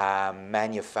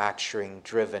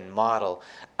 manufacturing-driven model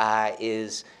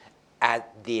is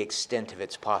at the extent of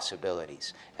its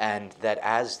possibilities. And that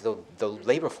as the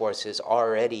labor force is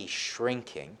already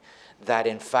shrinking, that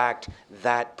in fact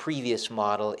that previous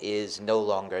model is no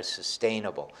longer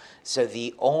sustainable. So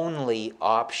the only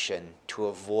option to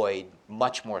avoid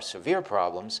much more severe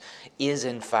problems is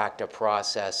in fact a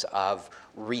process of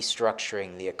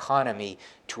restructuring the economy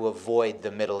to avoid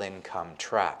the middle income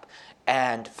trap.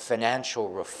 And financial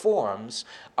reforms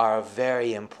are a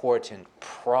very important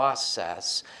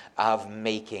process of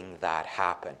making that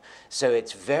happen. So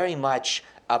it's very much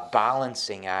a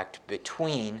balancing act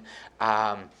between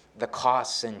the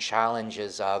costs and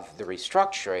challenges of the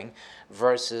restructuring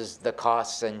versus the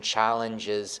costs and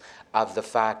challenges of the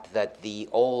fact that the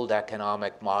old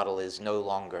economic model is no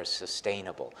longer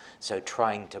sustainable. So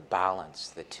trying to balance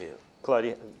the two.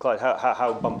 Clyde,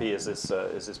 how bumpy is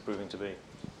this proving to be?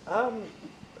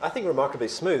 I think remarkably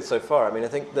smooth so far. I mean, I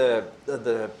think the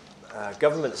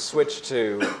government switched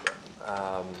to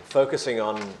focusing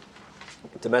on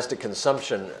domestic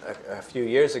consumption a few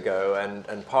years ago,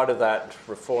 and part of that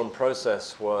reform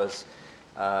process was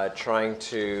trying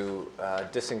to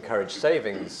disencourage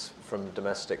savings from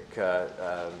domestic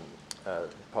the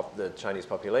Chinese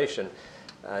population.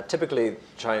 Typically,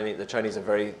 the Chinese are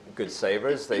very good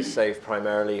savers. They save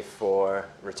primarily for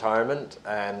retirement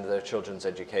and their children's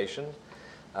education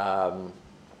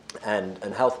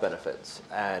and health benefits.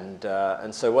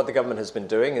 And so what the government has been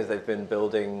doing is they've been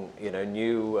building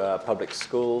new public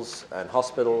schools and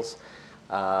hospitals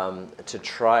to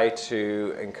try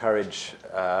to encourage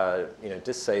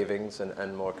savings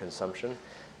and more consumption.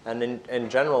 And in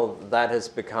general, that has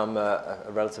become a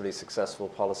relatively successful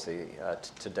policy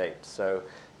to date. So,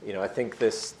 I think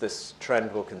this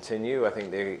trend will continue. I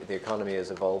think the economy is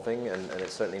evolving, and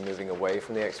it's certainly moving away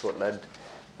from the export-led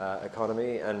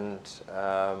economy. And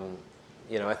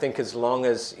I think as long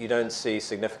as you don't see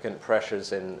significant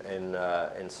pressures in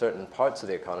certain parts of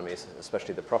the economy,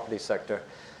 especially the property sector,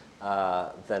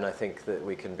 then I think that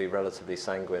we can be relatively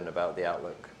sanguine about the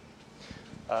outlook.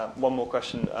 One more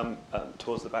question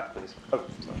towards the back, please. Oh,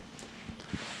 sorry.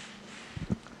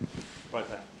 Right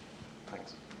there.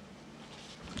 Thanks.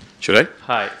 Should I?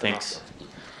 Hi, thanks.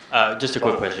 Just a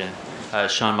quick question.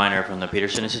 Sean Miner from the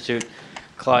Peterson Institute.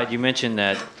 Clyde, you mentioned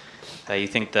that you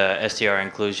think the SDR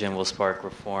inclusion will spark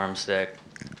reforms that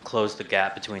close the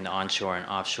gap between the onshore and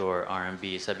offshore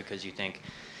RMB. Is that because you think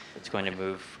it's going to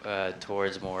move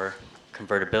towards more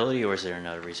convertibility, or is there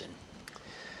another reason?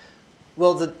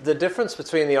 Well, the difference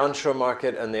between the onshore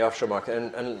market and the offshore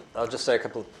market, and I'll just say a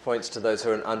couple of points to those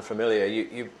who are unfamiliar.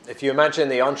 If you imagine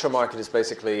the onshore market is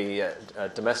basically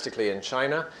domestically in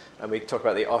China, and we talk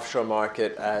about the offshore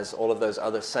market as all of those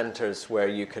other centers where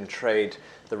you can trade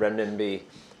the renminbi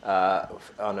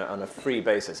on a free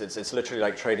basis. It's literally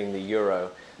like trading the euro.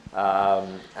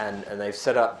 And they've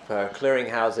set up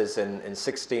clearinghouses in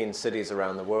 16 cities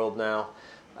around the world now.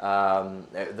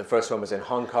 The first one was in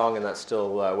Hong Kong, and that's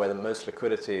still where the most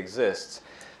liquidity exists.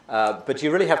 But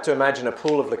you really have to imagine a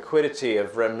pool of liquidity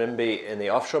of renminbi in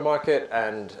the offshore market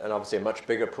and obviously a much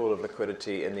bigger pool of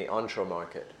liquidity in the onshore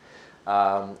market.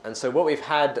 And so what we've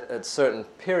had at certain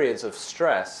periods of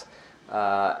stress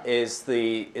is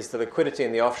the liquidity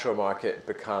in the offshore market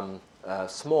become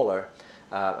smaller,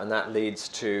 and that leads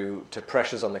to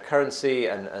pressures on the currency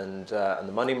and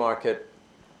the money market.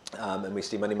 And we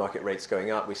see money market rates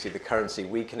going up. We see the currency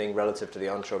weakening relative to the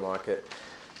onshore market.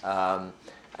 And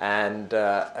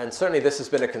certainly this has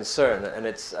been a concern. And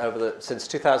it's since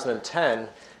 2010,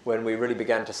 when we really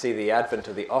began to see the advent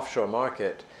of the offshore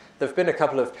market, there have been a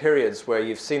couple of periods where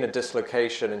you've seen a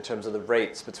dislocation in terms of the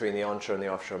rates between the onshore and the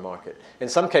offshore market. In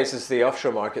some cases, the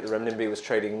offshore market, the renminbi, was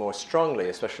trading more strongly,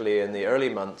 especially in the early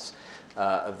months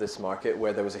of this market,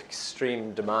 where there was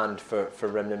extreme demand for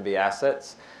renminbi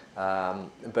assets.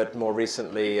 But more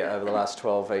recently, over the last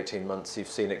 12, 18 months, you've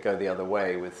seen it go the other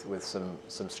way with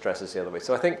some stresses the other way.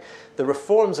 So I think the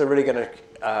reforms are really going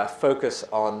to focus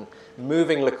on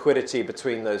moving liquidity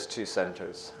between those two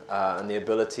centers and the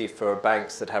ability for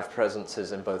banks that have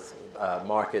presences in both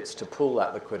markets to pool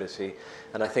that liquidity.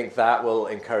 And I think that will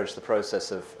encourage the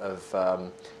process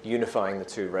of unifying the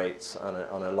two rates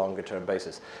on a longer term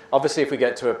basis. Obviously, if we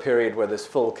get to a period where there's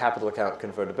full capital account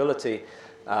convertibility,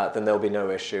 then there'll be no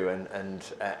issue, and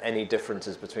any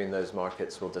differences between those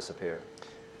markets will disappear.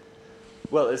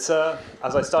 Well, it's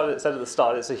as I said at the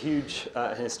start, it's a huge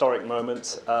historic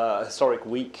moment, a historic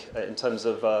week in terms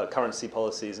of currency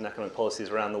policies and economic policies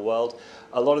around the world.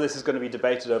 A lot of this is going to be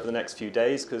debated over the next few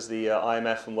days because the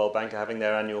IMF and World Bank are having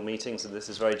their annual meetings, and this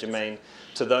is very germane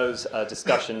to those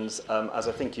discussions. As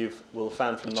I think you will have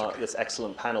found from this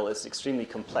excellent panel, it's an extremely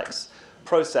complex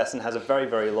process and has a very,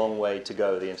 very long way to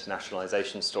go, the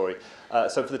internationalization story.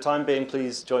 So for the time being,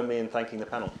 please join me in thanking the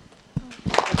panel.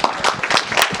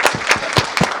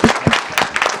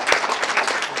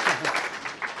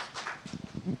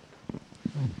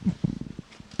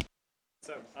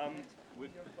 So we've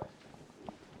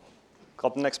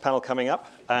got the next panel coming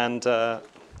up, and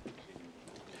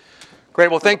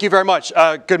great. Well, thank you very much.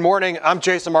 Good morning. I'm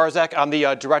Jason Marzek. I'm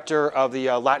the director of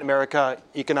the Latin America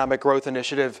Economic Growth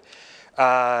Initiative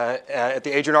at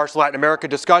the Adrian Arch Latin America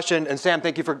discussion. And Sam,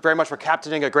 thank you very much for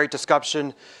captaining a great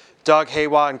discussion. Doug,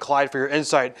 Haywa, and Clyde for your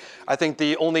insight. I think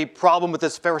the only problem with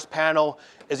this first panel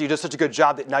is you did such a good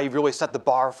job that now you've really set the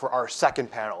bar for our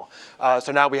second panel.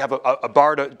 So now we have a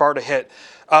bar to hit.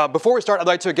 Before we start, I'd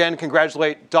like to again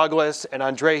congratulate Douglas and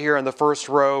Andre here in the first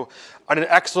row on an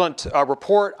excellent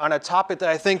report on a topic that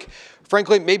I think,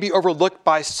 frankly, may be overlooked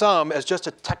by some as just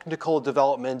a technical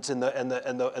development in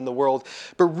the world,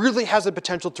 but really has the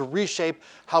potential to reshape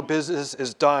how business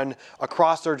is done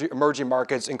across emerging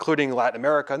markets, including Latin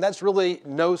America. And that's really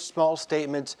no small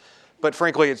statement, but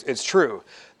frankly, it's true.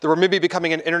 The renminbi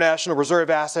becoming an international reserve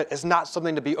asset is not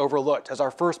something to be overlooked. As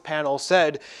our first panel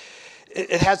said,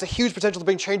 it has a huge potential to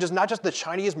bring changes, not just in the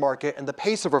Chinese market and the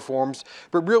pace of reforms,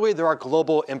 but really there are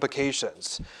global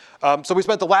implications. So we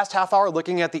spent the last half hour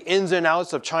looking at the ins and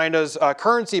outs of China's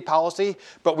currency policy,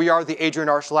 but we are the Adrian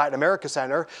Arch Latin America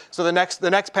Center. So the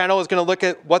next panel is going to look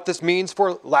at what this means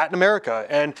for Latin America.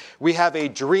 And we have a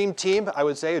dream team, I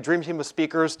would say, a dream team of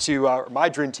speakers my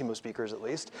dream team of speakers at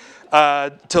least,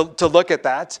 to look at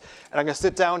that. And I'm going to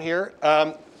sit down here.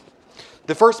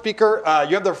 The first speaker,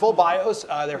 you have their full bios,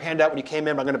 their handout when you came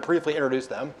in, but I'm going to briefly introduce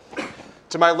them.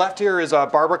 To my left here is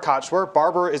Barbara Kochler.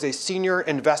 Barbara is a senior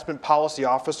investment policy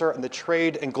officer in the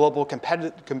Trade and Global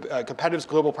Competitiveness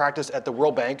Global Practice at the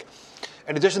World Bank.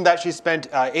 In addition to that, she spent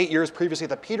 8 years previously at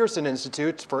the Peterson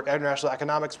Institute for International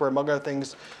Economics, where, among other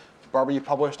things, Barbara, you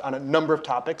published on a number of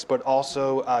topics, but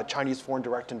also Chinese foreign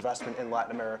direct investment in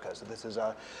Latin America. So this is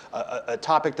a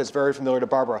topic that's very familiar to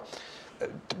Barbara.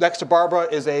 Next to Barbara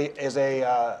is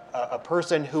a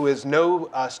person who is no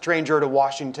stranger to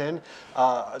Washington,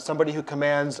 somebody who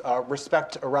commands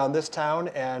respect around this town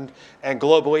and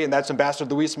globally, and that's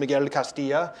Ambassador Luis Miguel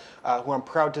Castilla, who I'm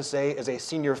proud to say is a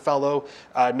senior fellow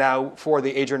now for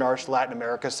the Adrian Arch Latin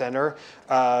America Center.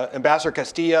 Ambassador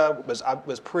Castilla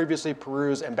was previously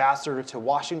Peru's ambassador to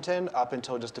Washington up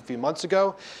until just a few months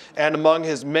ago, and among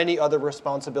his many other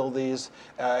responsibilities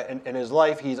in his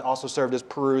life, he's also served as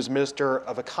Peru's Minister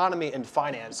of Economy and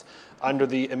Finance under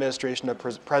the administration of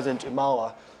President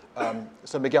Humala.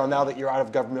 So Miguel, now that you're out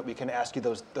of government, we can ask you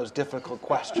those difficult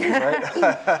questions, right?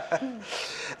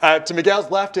 To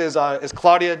Miguel's left is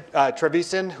Claudia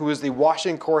Trevisan, who is the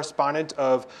Washington correspondent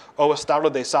of O Estado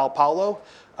de Sao Paulo,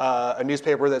 a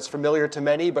newspaper that's familiar to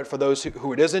many, but for those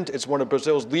who it isn't, it's one of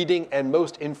Brazil's leading and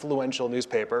most influential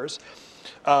newspapers.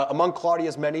 Among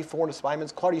Claudia's many foreign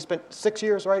assignments, Claudia spent 6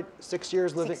 years, right? 6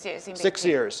 years living? 6 years in Beijing. 6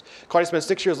 years. Claudia spent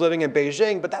 6 years living in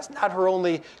Beijing, but that's not her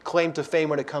only claim to fame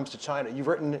when it comes to China. You've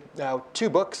written now 2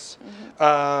 books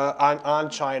on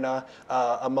China,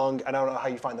 among, and I don't know how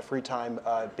you find the free time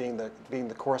being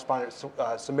the correspondent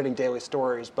submitting daily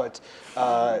stories, but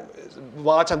a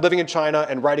lot of time living in China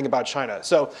and writing about China.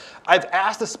 So I've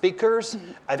asked the speakers,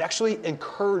 I've actually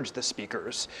encouraged the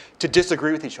speakers to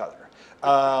disagree with each other.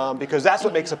 Because that's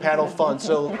what makes a panel fun.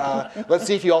 So let's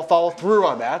see if you all follow through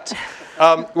on that.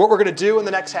 What we're going to do in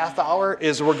the next half hour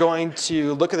is we're going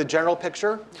to look at the general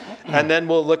picture, and then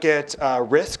we'll look at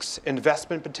risks,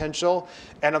 investment potential,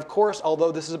 and of course,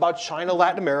 although this is about China,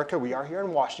 Latin America, we are here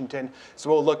in Washington, so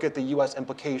we'll look at the U.S.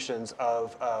 implications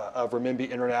of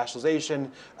renminbi internationalization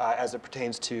as it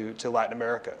pertains to Latin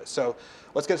America. So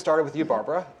let's get started with you,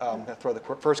 Barbara. I'm going to throw the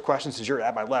first question since you're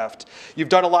at my left. You've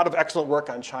done a lot of excellent work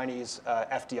on Chinese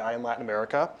FDI in Latin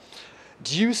America.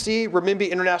 Do you see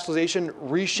renminbi internationalization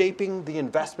reshaping the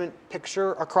investment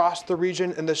picture across the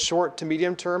region in the short to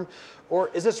medium term?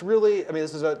 Or is this really, I mean,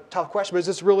 this is a tough question, but is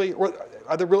this really, or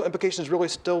are the real implications really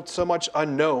still so much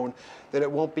unknown that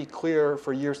it won't be clear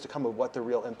for years to come of what the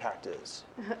real impact is?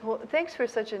 Well, thanks for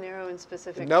such a narrow and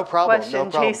specific no problem, question,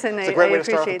 no problem. Jason. It's a great I way to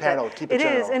start off the appreciate panel. that. Keep it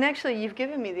general. It is, and actually, you've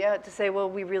given me the out to say, well,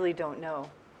 we really don't know.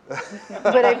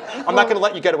 But I'm not going to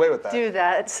let you get away with that. Do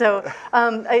that. So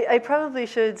I probably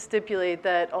should stipulate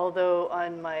that although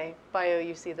on my bio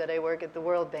you see that I work at the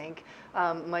World Bank,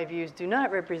 my views do not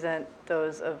represent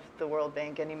those of the World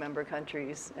Bank, any member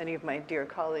countries, any of my dear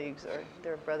colleagues or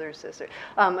their brothers, sisters.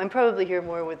 I'm probably here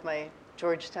more with my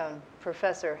Georgetown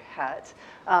professor hat.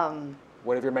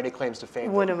 One of your many claims to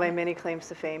fame. One of my many claims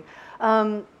to fame.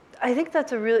 I think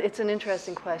that's it's an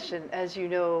interesting question, as you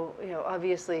know,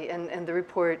 obviously, and the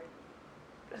report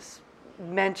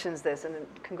mentions this, and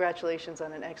congratulations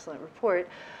on an excellent report.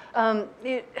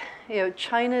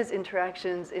 China's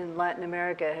interactions in Latin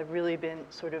America have really been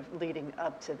sort of leading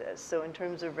up to this. So in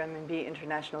terms of renminbi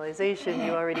internationalization,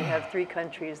 you already have 3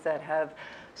 countries that have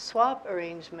swap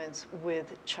arrangements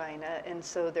with China, and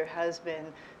so there has been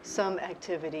some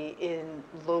activity in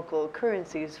local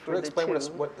currencies for the two.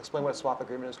 Explain what a swap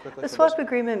agreement is quickly. The swap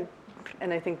agreement,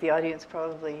 and I think the audience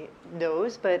probably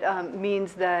knows, but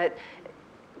means that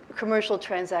commercial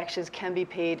transactions can be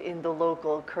paid in the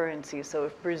local currency. So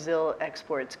if Brazil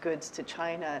exports goods to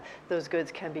China, those goods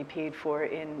can be paid for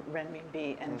in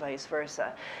renminbi and vice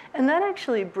versa. And that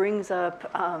actually brings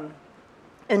up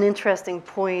an interesting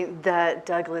point that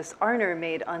Douglas Arner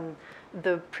made on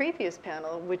the previous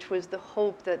panel, which was the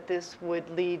hope that this would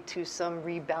lead to some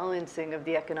rebalancing of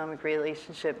the economic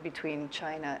relationship between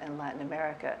China and Latin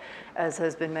America. As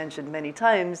has been mentioned many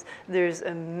times, there's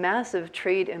a massive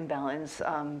trade imbalance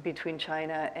between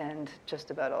China and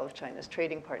just about all of China's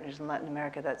trading partners in Latin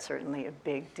America. That's certainly a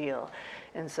big deal.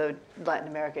 And so Latin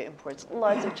America imports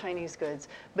lots of Chinese goods,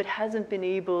 but hasn't been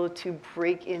able to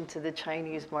break into the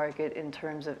Chinese market in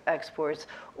terms of exports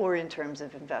or in terms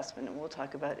of investment. And we'll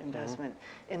talk about investment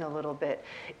in a little bit.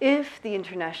 If the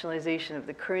internationalization of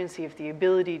the currency, if the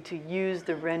ability to use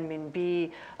the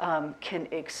renminbi can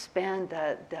expand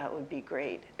that, that would be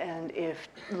great. And if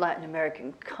Latin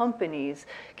American companies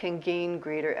can gain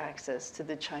greater access to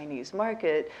the Chinese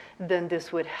market, then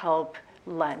this would help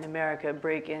Latin America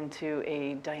break into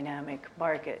a dynamic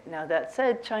market. Now that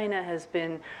said, China has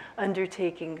been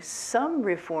undertaking some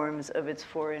reforms of its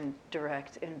foreign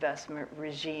direct investment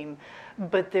regime,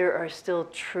 but there are still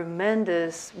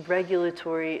tremendous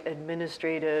regulatory,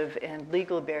 administrative, and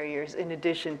legal barriers in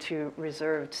addition to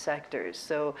reserved sectors.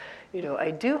 So, I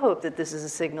do hope that this is a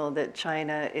signal that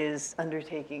China is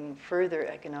undertaking further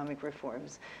economic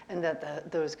reforms and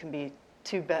that those can be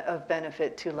of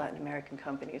benefit to Latin American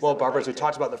companies. Well, Barbara, as we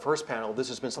talked about in the first panel, this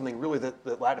has been something really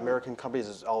that Latin American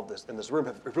companies, all of this in this room,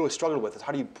 have really struggled with. Is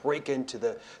how do you break into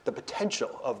the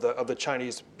potential of the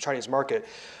Chinese market?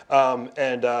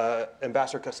 And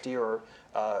Ambassador Castillo,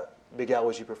 or Miguel,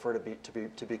 as you prefer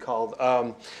to be called.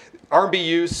 RMB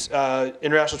use,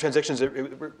 international transactions,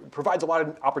 it provides a lot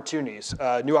of opportunities,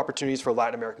 new opportunities for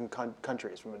Latin American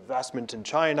countries, from investment in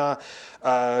China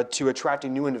to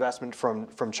attracting new investment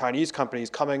from Chinese companies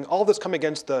coming. All of this come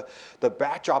against the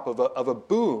backdrop of a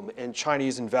boom in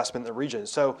Chinese investment in the region.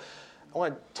 So I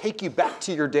want to take you back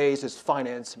to your days as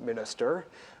finance minister.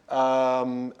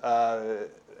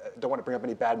 Don't want to bring up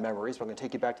any bad memories, but I'm going to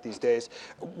take you back to these days.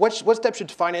 What steps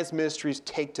should finance ministries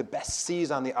take to best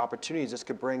seize on the opportunities this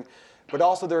could bring? But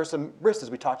also there are some risks,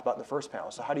 as we talked about in the first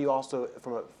panel. So how do you also,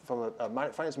 from a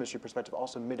finance ministry perspective,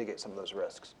 also mitigate some of those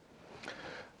risks?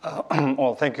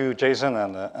 Well, thank you, Jason,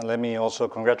 and let me also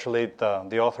congratulate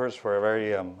the authors for a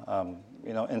very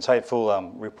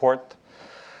insightful report.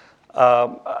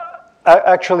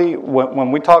 Actually,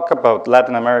 when we talk about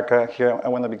Latin America here, I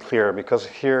want to be clear, because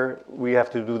here we have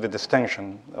to do the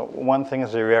distinction. One thing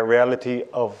is the reality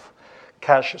of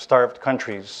cash-starved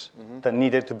countries that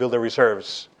needed to build their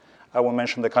reserves. I won't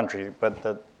mention the country, but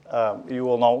that you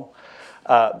will know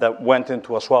that went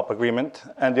into a swap agreement.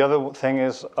 And the other thing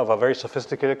is of a very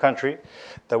sophisticated country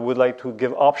that would like to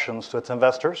give options to its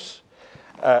investors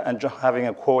and having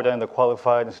a quota in the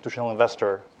qualified institutional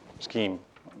investor scheme.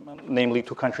 namely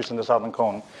 2 countries in the Southern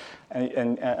Cone.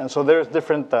 And so there's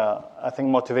different, I think,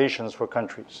 motivations for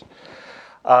countries.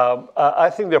 I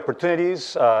think the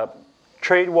opportunities,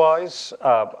 trade-wise,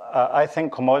 I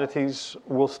think commodities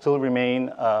will still remain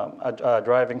a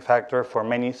driving factor for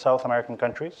many South American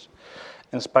countries,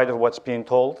 in spite of what's being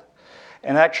told.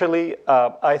 And actually,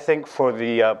 I think for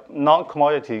the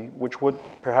non-commodity, which would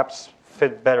perhaps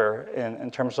fit better in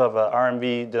terms of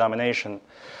RMB denomination,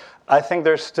 I think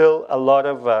there's still a lot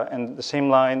of, in the same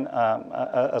line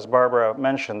as Barbara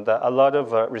mentioned, a lot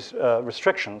of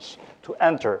restrictions to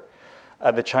enter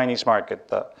the Chinese market.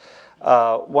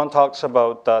 One talks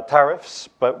about tariffs,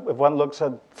 but if one looks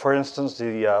at, for instance,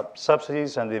 the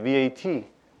subsidies and the VAT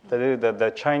that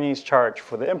the Chinese charge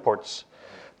for the imports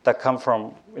that come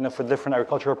from, for different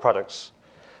agricultural products,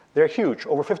 they're huge,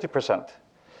 over 50%.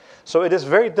 So it is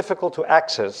very difficult to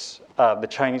access the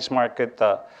Chinese market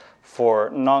for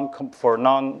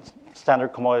non-standard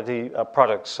commodity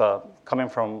products coming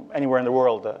from anywhere in the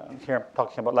world. Here I'm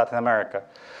talking about Latin America.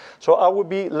 So I would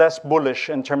be less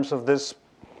bullish in terms of this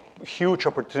huge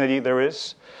opportunity there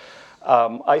is.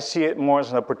 I see it more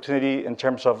as an opportunity in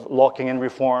terms of locking in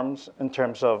reforms, in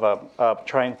terms of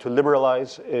trying to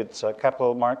liberalize its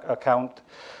capital account,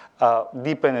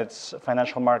 deepen its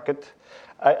financial market.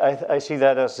 I see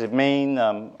that as the main,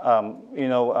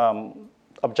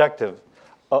 objective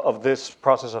of this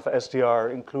process of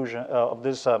SDR inclusion, of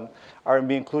this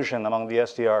RMB inclusion among the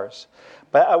SDRs.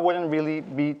 But I wouldn't really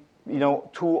be,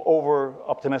 too over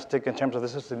optimistic in terms of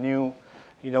this is the new,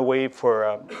 way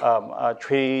for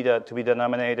trade to be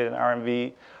denominated in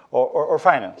RMB or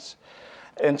finance.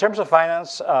 In terms of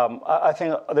finance, I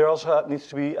think there also needs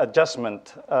to be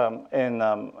adjustment and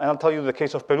I'll tell you the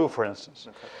case of Peru, for instance.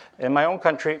 Okay. In my own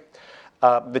country,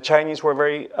 the Chinese were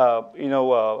very,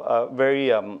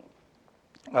 very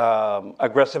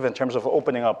aggressive in terms of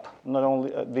opening up. Not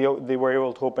only they were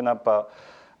able to open up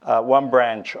one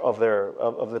branch of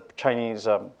the Chinese,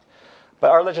 but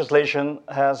our legislation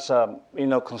has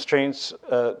constraints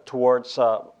towards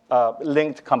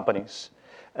linked companies,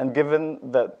 and given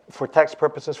that for tax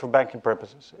purposes, for banking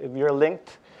purposes, if you're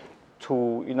linked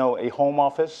to a home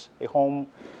office, a home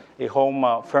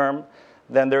firm,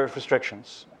 then there are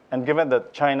restrictions. And given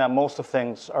that China, most of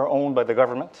things are owned by the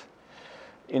government,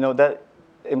 that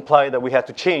implied that we had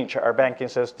to change our banking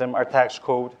system, our tax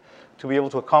code, to be able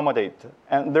to accommodate.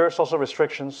 And there's also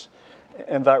restrictions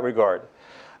in that regard.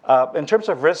 In terms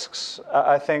of risks,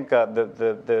 I think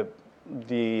the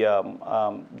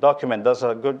document does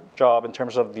a good job in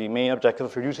terms of the main objective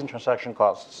of reducing transaction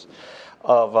costs,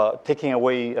 of taking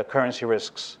away currency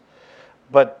risks.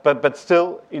 But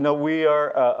still, we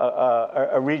are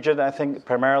a region, I think,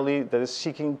 primarily that is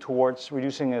seeking towards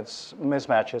reducing its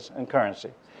mismatches in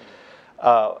currency.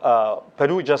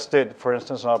 Peru just did, for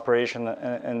instance, an operation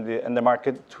in the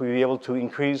market to be able to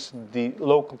increase the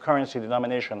local currency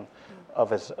denomination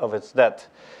of its debt.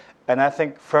 And I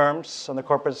think firms on the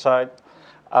corporate side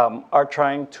are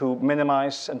trying to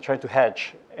minimize and try to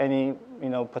hedge any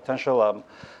potential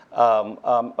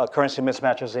currency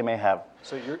mismatches they may have.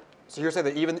 So you're saying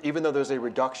that even though there's a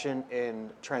reduction in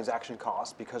transaction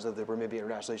costs because of the renminbi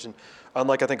internationalization,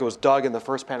 unlike I think it was Doug in the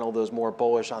first panel that was more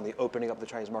bullish on the opening up the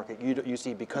Chinese market, you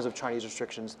see because of Chinese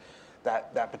restrictions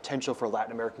that potential for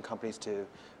Latin American companies to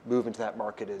move into that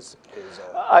market is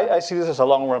I see this as a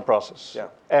long-run process. Yeah.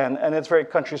 And it's very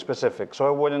country-specific. So I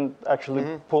wouldn't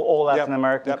actually put all Latin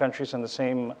American countries in the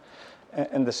same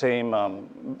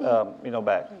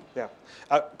bag. Yeah.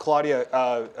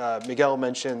 Claudia, Miguel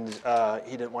mentioned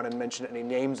he didn't want to mention any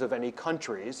names of any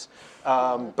countries,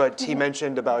 but he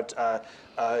mentioned about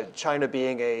China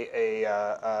being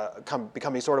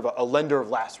becoming sort of a lender of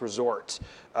last resort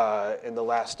in the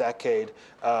last decade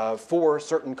for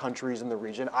certain countries in the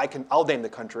region. I'll name the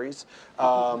countries.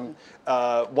 One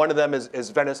of them is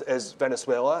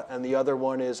Venezuela, and the other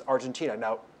one is Argentina.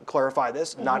 Now, clarify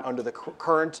this, not under the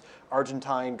current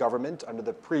Argentine government, under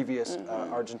the previous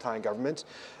Argentine government.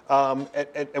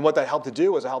 And what that helped to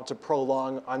do was it helped to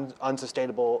prolong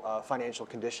unsustainable financial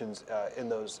conditions in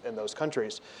those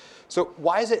countries. So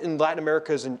why is it in Latin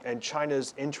America's and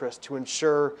China's interest to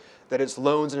ensure that its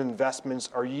loans and investments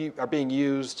are being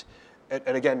used,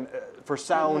 and again, for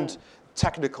sound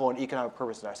technical and economic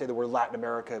purposes? I say the word Latin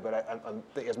America, but I'm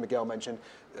as Miguel mentioned,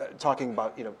 talking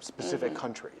about specific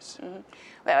countries.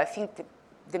 Well, I think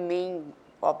the main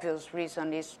obvious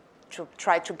reason is to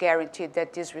try to guarantee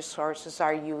that these resources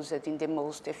are used in the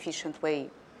most efficient way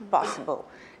possible,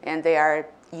 and they are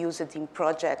used in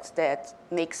projects that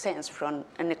make sense from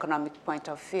an economic point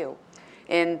of view,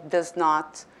 and does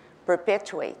not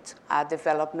perpetuate a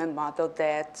development model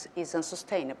that is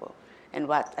unsustainable. And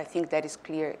what I think that is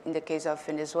clear in the case of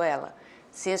Venezuela.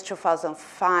 Since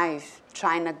 2005,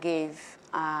 China gave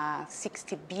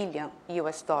 60 billion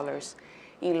US dollars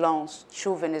in loans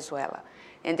to Venezuela.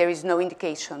 And there is no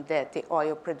indication that the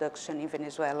oil production in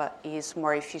Venezuela is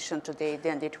more efficient today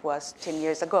than it was 10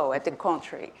 years ago. At the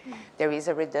contrary, there is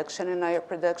a reduction in oil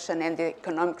production, and the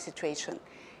economic situation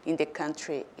in the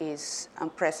country is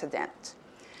unprecedented.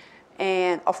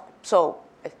 And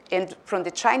from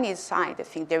the Chinese side, I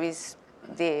think there is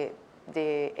the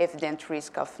evident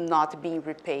risk of not being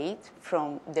repaid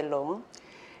from the loan.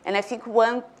 And I think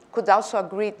one could also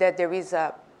agree that there is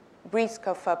a risk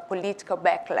of a political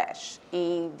backlash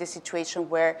in the situation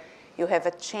where you have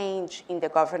a change in the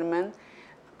government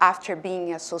after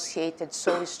being associated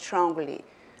so strongly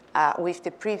with the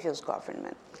previous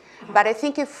government. But I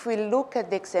think if we look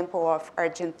at the example of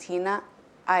Argentina,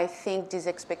 I think this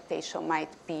expectation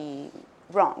might be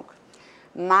wrong.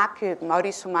 Mauricio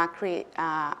Macri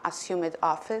assumed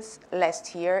office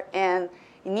last year, and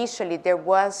initially there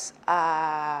was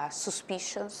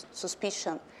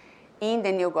suspicion in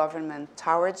the new government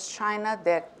towards China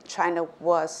that China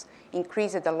was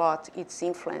increased a lot its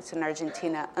influence in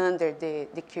Argentina under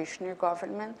the Kirchner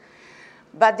government,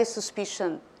 but the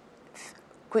suspicion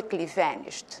quickly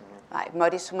vanished.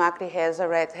 Mauricio Macri has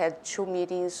already had 2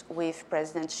 meetings with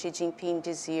President Xi Jinping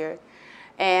this year,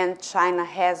 and China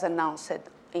has announced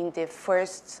in the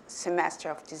first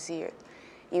semester of this year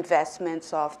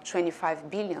investments of $25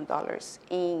 billion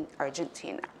in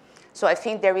Argentina. So I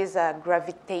think there is a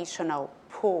gravitational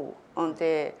pull on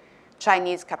the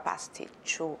Chinese capacity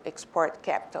to export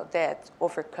capital that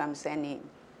overcomes any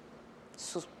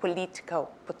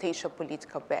potential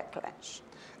political backlash.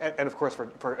 And of course,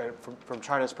 from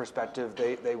China's perspective,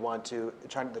 the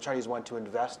Chinese want to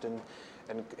invest in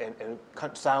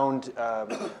sound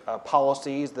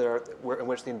policies in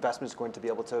which the investment is going to be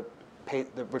able to pay,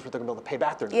 which they're going to be able to pay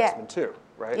back their investment too,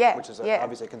 right? Yeah, which is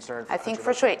obviously a concern. I think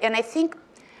for sure, and I think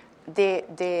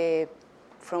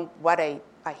from what I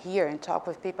hear and talk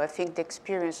with people, I think the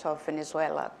experience of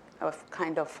Venezuela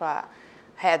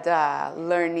had a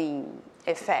learning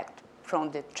effect from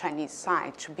the Chinese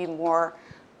side to be more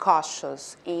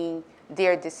cautious in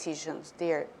their decisions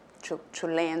there to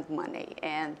lend money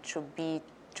and to be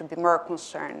more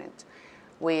concerned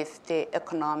with the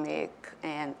economic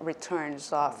and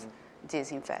returns of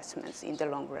these investments in the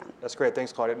long run. That's great.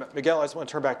 Thanks, Claudia. Miguel, I just want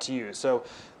to turn back to you. So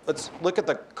let's look at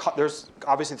there's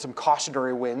obviously some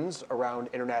cautionary winds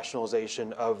around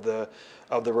internationalization of the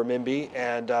renminbi,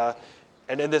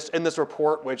 and in this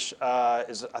report, which I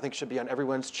think should be on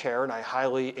everyone's chair, and I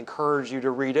highly encourage you to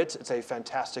read it. It's a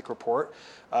fantastic report,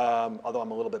 although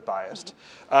I'm a little bit biased.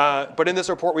 But in this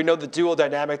report, we know the dual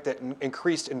dynamic that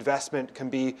increased investment can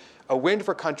be a win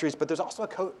for countries, but there's also a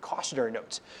cautionary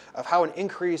note of how an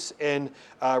increase in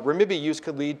renminbi use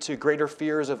could lead to greater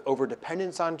fears of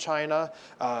overdependence on China,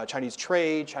 Chinese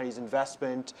trade, Chinese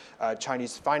investment,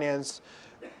 Chinese finance.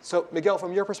 So, Miguel,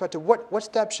 from your perspective, what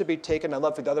steps should be taken? I'd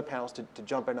love for the other panelists to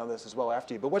jump in on this as well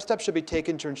after you, but what steps should be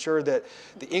taken to ensure that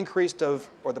the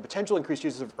potential increased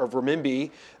use of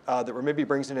renminbi, that renminbi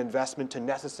brings in investment to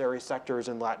necessary sectors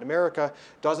in Latin America,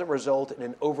 doesn't result in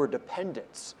an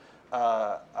overdependence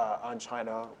on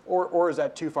China, or is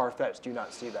that too far-fetched? Do you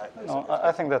not see that? No,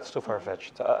 I think that's too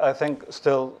far-fetched. I think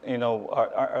still,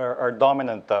 our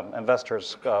dominant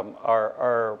investors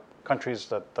are countries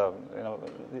that, the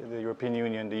European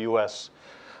Union, the US,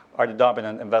 are the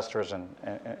dominant investors in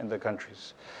the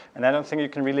countries. And I don't think you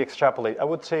can really extrapolate. I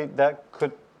would say that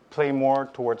could play more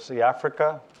towards the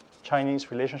Africa-Chinese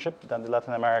relationship than the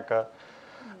Latin America,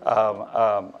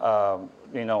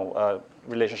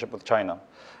 relationship with China.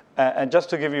 And just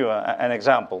to give you an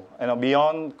example,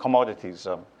 beyond commodities,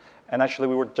 and actually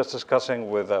we were just discussing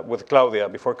with Claudia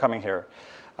before coming here,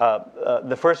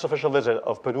 the first official visit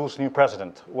of Peru's new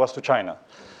president was to China,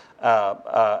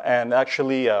 and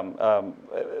actually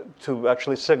to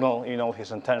actually signal,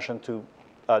 his intention to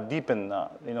deepen,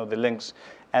 the links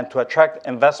and to attract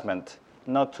investment,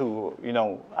 not to,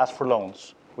 ask for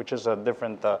loans, which is a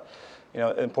different,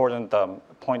 important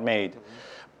point made.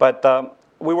 But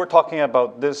we were talking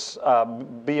about this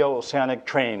bio-oceanic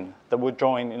train that would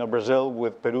join, Brazil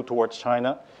with Peru towards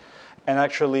China. And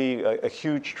actually, a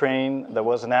huge train that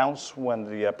was announced when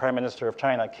the Prime Minister of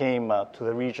China came to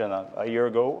the region a year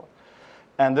ago.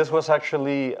 And this was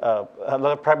actually, a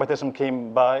lot of pragmatism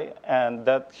came by, and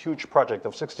that huge project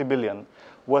of 60 billion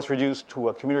was reduced to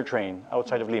a commuter train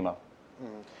outside of Lima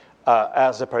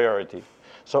as a priority.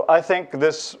 So I think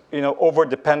this,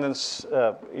 over-dependence,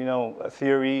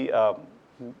 theory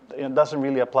doesn't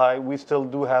really apply. We still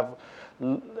do have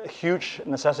huge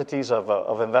necessities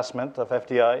of investment, of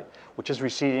FDI, which is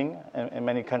receding in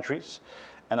many countries.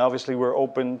 And obviously, we're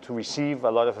open to receive a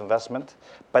lot of investment,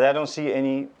 but I don't see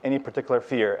any particular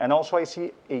fear. And also, I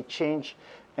see a change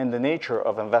in the nature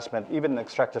of investment, even in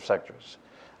extractive sectors.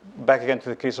 Back again to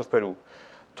the case of Peru.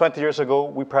 20 years ago,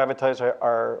 we privatized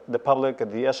the public,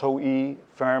 the SOE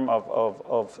firm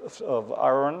of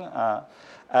iron,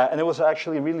 and it was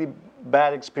actually a really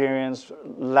bad experience,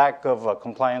 lack of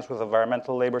compliance with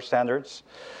environmental labor standards.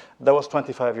 That was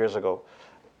 25 years ago.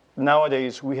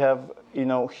 Nowadays, we have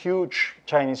huge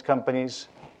Chinese companies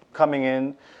coming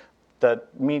in that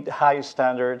meet high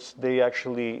standards. They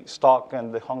actually stock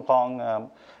in the Hong Kong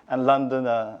and London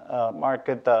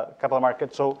market, capital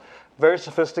market. So very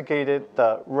sophisticated,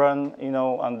 run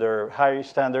under high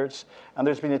standards. And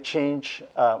there's been a change,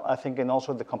 I think, in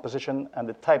also the composition and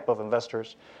the type of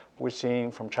investors we're seeing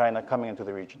from China coming into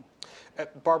the region.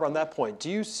 Barbara, on that point,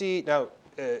 do you see now?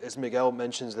 As Miguel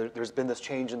mentions, there's been this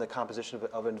change in the composition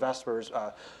of investors,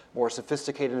 more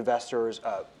sophisticated investors,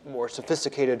 more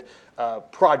sophisticated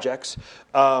projects.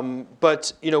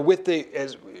 But with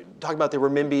as talking about the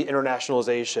renminbi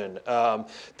internationalization,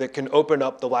 that can open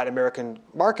up the Latin American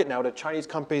market now to Chinese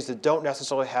companies that don't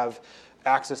necessarily have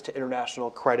access to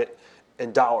international credit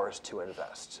in dollars to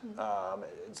invest.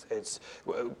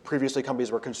 Previously, companies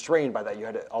were constrained by that. You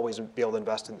had to always be able to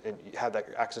invest and have that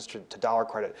access to dollar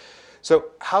credit.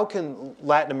 So how can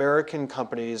Latin American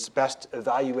companies best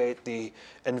evaluate the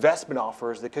investment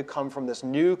offers that could come from this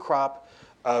new crop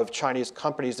of Chinese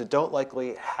companies that don't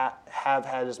likely have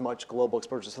had as much global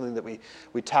exposure? Something that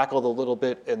we tackled a little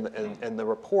bit in the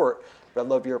report, but I'd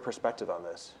love your perspective on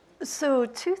this. So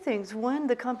two things. One,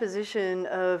 the composition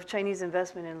of Chinese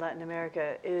investment in Latin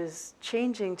America is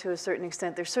changing to a certain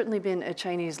extent. There's certainly been a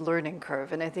Chinese learning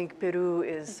curve, and I think Peru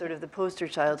is sort of the poster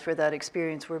child for that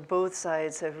experience, where both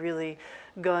sides have really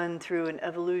gone through an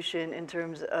evolution in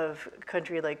terms of a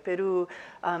country like Peru,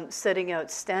 setting out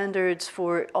standards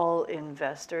for all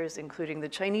investors, including the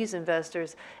Chinese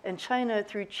investors, and China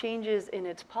through changes in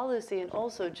its policy and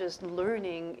also just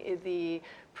learning the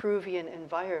Peruvian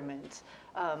environment.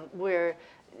 Where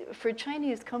for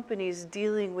Chinese companies,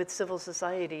 dealing with civil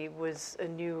society was a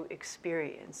new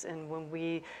experience. And when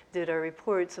we did our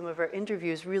report, some of our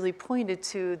interviews really pointed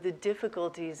to the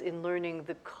difficulties in learning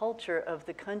the culture of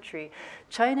the country.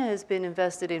 China has been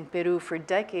invested in Peru for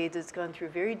decades. It's gone through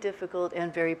very difficult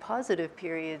and very positive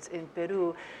periods in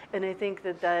Peru. And I think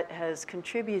that has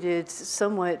contributed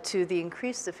somewhat to the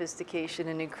increased sophistication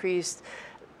and increased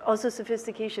also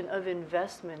sophistication of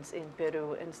investments in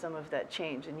Peru and some of that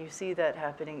change. And you see that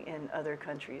happening in other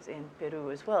countries in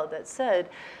Peru as well. That said,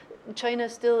 China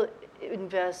still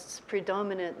invests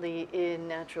predominantly in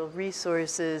natural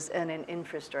resources and in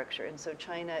infrastructure. And so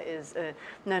China is a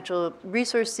natural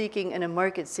resource seeking and a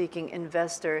market seeking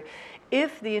investor.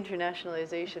 If the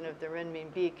internationalization of the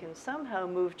renminbi can somehow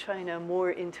move China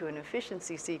more into an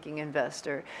efficiency-seeking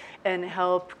investor and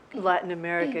help Latin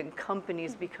American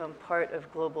companies become part of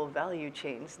global value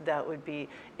chains, that would be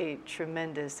a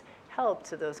tremendous help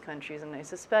to those countries. And I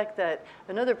suspect that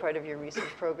another part of your research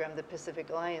program, the Pacific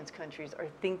Alliance countries, are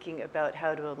thinking about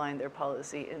how to align their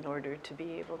policy in order to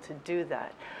be able to do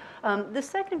that. The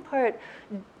second part,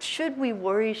 should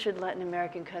Latin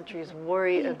American countries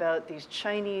worry about these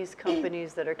Chinese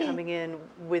companies that are coming in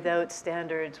without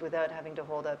standards, without having to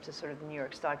hold up to sort of the New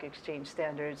York Stock Exchange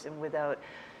standards and without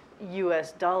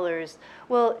US dollars?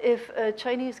 Well, if a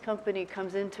Chinese company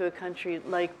comes into a country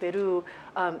like Peru,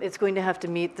 it's going to have to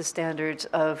meet the standards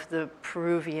of the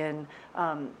Peruvian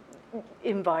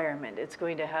environment. It's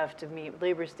going to have to meet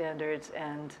labor standards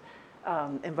and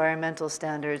environmental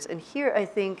standards. And here I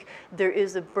think there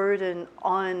is a burden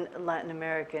on Latin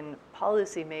American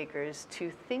policymakers to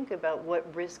think about what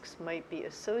risks might be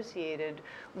associated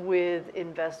with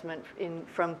investment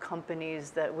from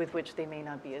companies with which they may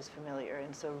not be as familiar.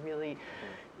 And so really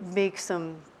make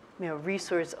some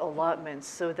resource allotments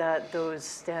so that those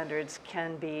standards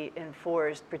can be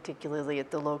enforced, particularly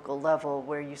at the local level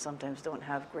where you sometimes don't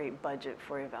have great budget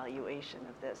for evaluation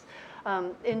of this.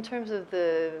 In terms of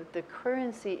the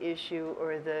currency issue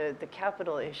or the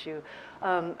capital issue,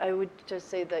 I would just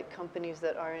say that companies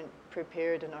that aren't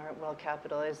prepared and aren't well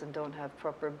capitalized and don't have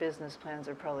proper business plans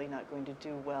are probably not going to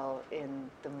do well in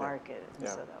the market. And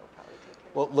so that will probably take care.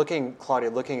 Well, Claudia,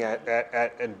 looking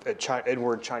at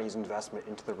inward Chinese investment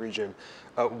into the region,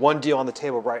 one deal on the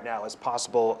table right now is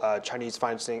possible Chinese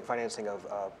financing of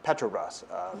Petrobras,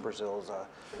 Brazil's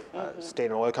state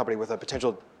and oil company, with a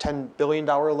potential $10 billion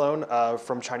loan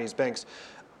from Chinese banks.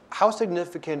 how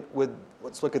significant would,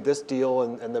 let's look at this deal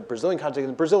and the Brazilian context.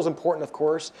 And Brazil is important, of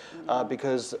course,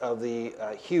 because of the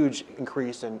huge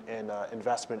increase in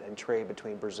investment and trade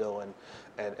between Brazil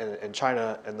and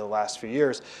China in the last few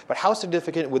years. But how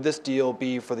significant would this deal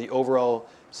be for the overall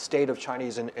state of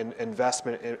Chinese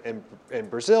investment in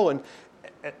Brazil?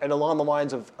 And along the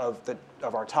lines of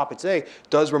our topic today,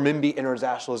 does renminbi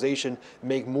internationalization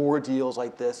make more deals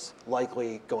like this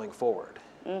likely going forward?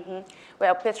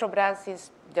 Well, Petrobras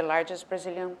is the largest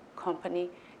Brazilian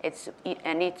company. It's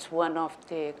one of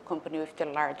the companies with the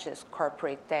largest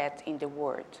corporate debt in the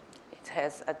world. It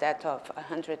has a debt of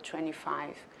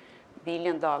 $125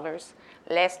 billion.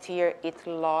 Last year, it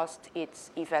lost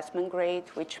its investment grade,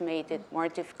 which made it more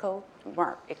difficult,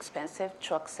 more expensive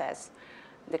to access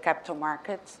the capital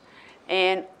markets.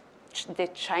 And the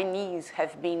Chinese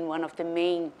have been one of the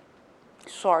main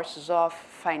sources of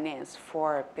finance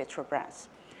for Petrobras.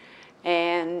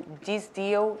 And this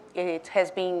deal, it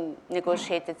has been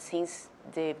negotiated since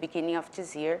the beginning of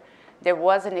this year. There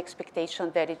was an expectation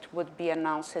that it would be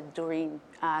announced during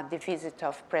the visit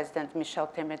of President Michel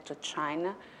Temer to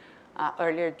China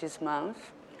earlier this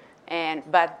month.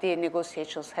 But the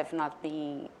negotiations have not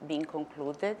been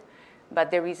concluded. But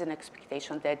there is an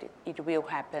expectation that it will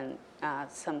happen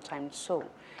sometime soon.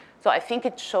 So I think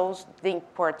it shows the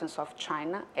importance of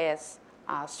China as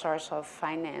a source of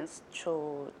finance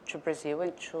to Brazil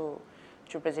and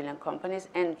to Brazilian companies,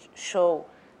 and show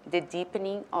the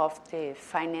deepening of the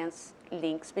finance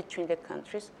links between the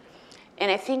countries.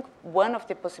 And I think one of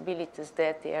the possibilities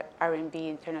that the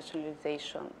RMB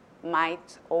internationalization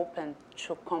might open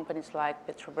to companies like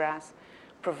Petrobras,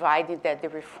 provided that the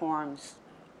reforms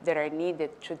that are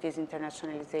needed to this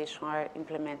internationalization are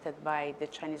implemented by the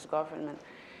Chinese government,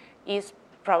 is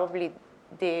probably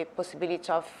the possibility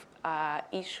of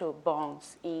issue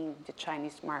bonds in the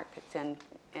Chinese market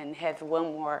and have one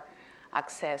more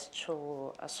access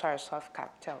to a source of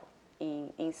capital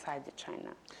inside the Chinese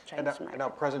market. And now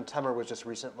President Temer was just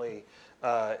recently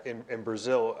in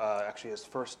Brazil, actually his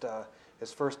first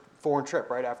foreign trip,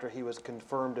 right after he was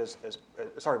confirmed was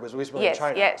recently in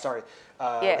China. Yes.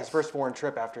 His first foreign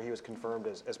trip after he was confirmed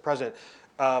as president.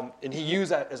 And he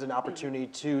used that as an opportunity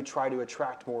to try to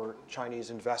attract more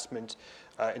Chinese investment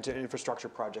into infrastructure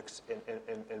projects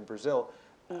in Brazil.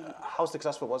 How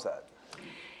successful was that?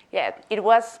 Yeah, it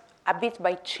was a bit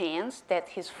by chance that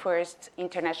his first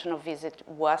international visit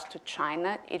was to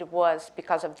China. It was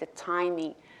because of the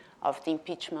timing of the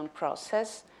impeachment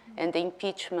process. And the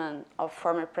impeachment of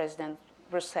former President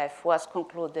Reshape was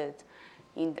concluded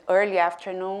in the early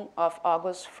afternoon of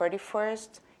August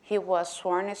 31st. He was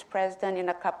sworn as president. In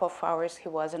a couple of hours, he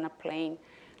was on a plane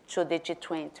to the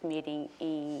G20 meeting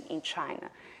in China.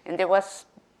 And there was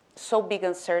so big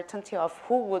uncertainty of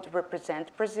who would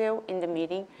represent Brazil in the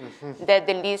meeting that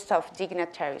the list of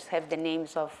dignitaries have the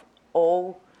names of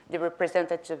all the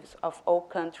representatives of all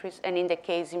countries. And in the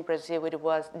case in Brazil, it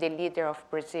was the leader of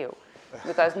Brazil,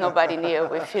 because nobody knew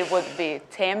if it would be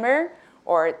Temer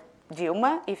or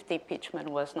Dilma if the impeachment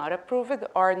was not approved,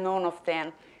 or none of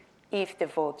them if the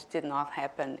vote did not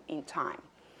happen in time.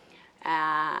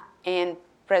 And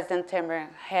President Temer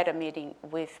had a meeting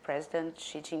with President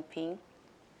Xi Jinping.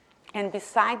 And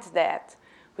besides that,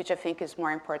 which I think is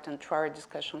more important to our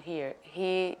discussion here,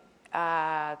 he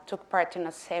took part in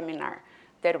a seminar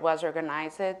that was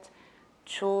organized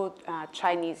to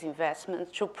Chinese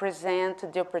investments to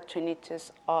present the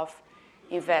opportunities of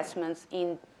investments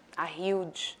in a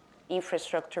huge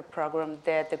infrastructure program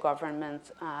that the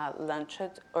government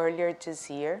launched earlier this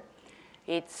year.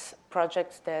 It's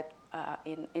projects that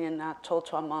in a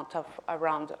total amount of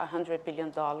around $100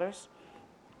 billion.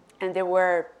 And there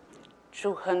were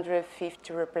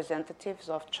 250 representatives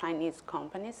of Chinese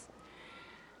companies.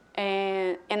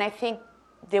 And I think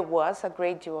there was a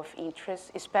great deal of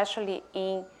interest, especially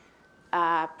in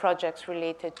projects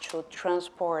related to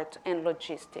transport and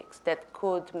logistics that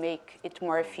could make it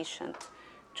more efficient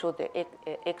to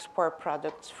export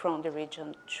products from the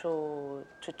region to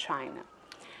China.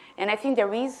 And I think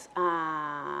there is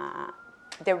an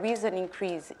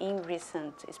increase in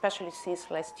recent, especially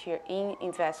since last year, in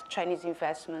Chinese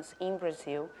investments in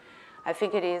Brazil. I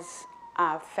think it is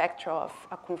a factor of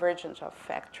a convergence of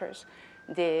factors.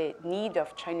 The need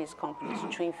of Chinese companies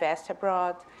to invest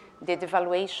abroad, the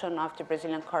devaluation of the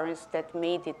Brazilian currency that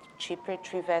made it cheaper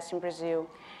to invest in Brazil,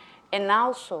 and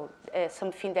also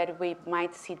something that we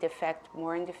might see the effect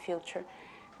more in the future,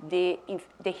 the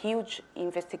huge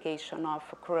investigation of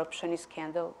a corruption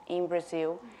scandal in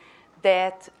Brazil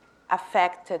that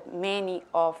affected many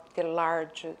of the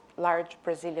large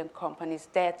Brazilian companies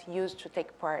that used to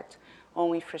take part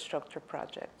on infrastructure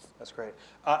projects. That's great.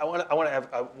 I want to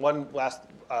have one last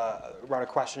round of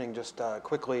questioning just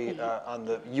quickly on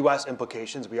the U.S.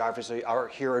 implications. We obviously are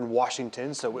here in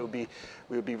Washington, so we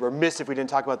would be remiss if we didn't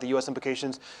talk about the U.S.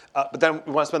 implications. But then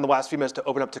we want to spend the last few minutes to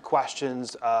open up to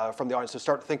questions from the audience. So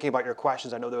start thinking about your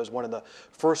questions. I know there was one in the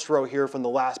first row here from the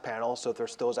last panel, so if there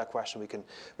still is that question,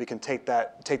 we can take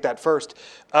that first.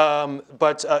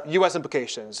 But U.S.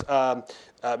 implications.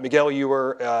 Miguel, you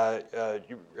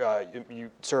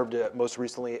served most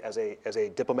recently as a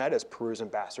diplomat, as Peru's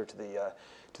ambassador to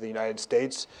the United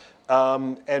States,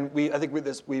 and I think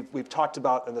we've talked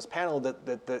about in this panel that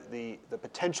the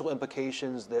potential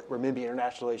implications that renminbi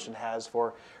internationalization has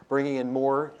for bringing in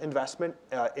more investment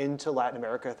into Latin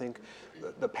America. I think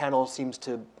the panel seems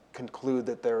to conclude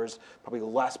that there's probably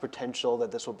less potential that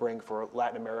this will bring for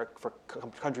Latin America, for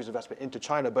countries' investment into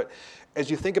China. But as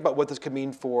you think about what this could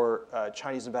mean for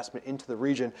Chinese investment into the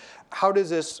region, how do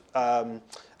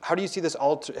you see this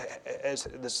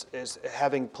as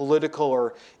having political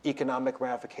or economic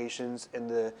ramifications in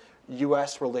the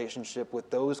U.S. relationship with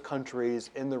those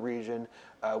countries in the region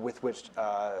with which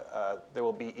there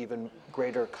will be even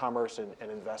greater commerce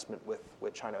and investment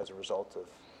with China as a result of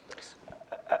this?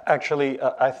 Actually,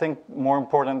 I think more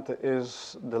important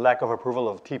is the lack of approval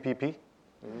of TPP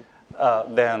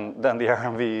than the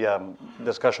RMV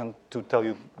discussion, to tell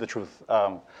you the truth.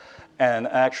 And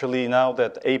actually, now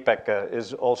that APEC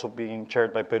is also being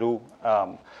chaired by Peru,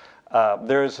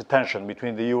 there is a tension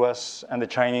between the U.S. and the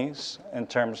Chinese in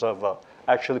terms of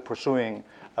actually pursuing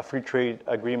a free trade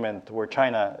agreement where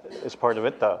China is part of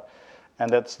it. And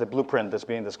that's the blueprint that's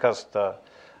being discussed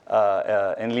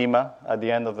in Lima at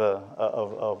the end of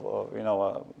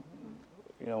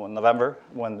in November,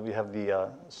 when we have the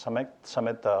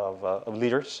summit of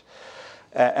leaders.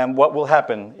 And what will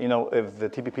happen, if the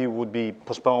TPP would be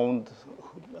postponed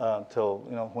till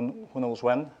who knows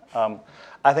when?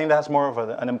 I think that's more of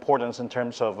an importance in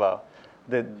terms of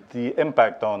the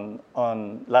impact on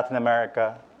Latin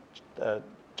America,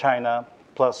 China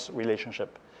plus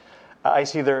relationship. I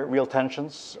see there real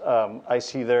tensions. I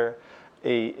see there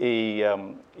a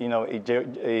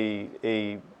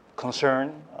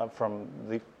concern from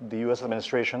the U.S.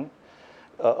 administration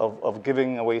of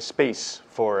giving away space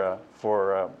for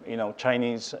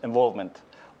Chinese involvement.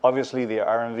 Obviously, the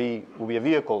RMV will be a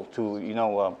vehicle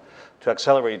to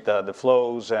accelerate the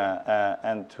flows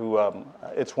and to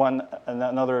it's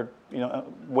another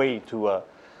way to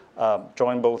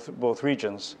join both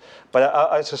regions. But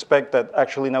I suspect that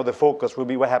actually now the focus will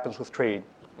be what happens with trade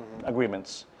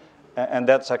agreements. And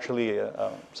that's actually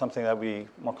something that we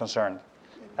more concerned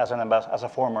as a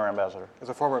former ambassador. As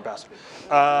a former ambassador.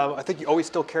 I think you always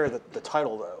still carry the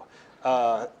title,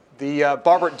 though.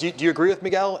 Barbara, do you agree with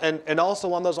Miguel? And also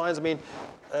along those lines, I mean,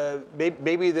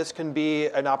 maybe this can be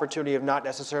an opportunity of not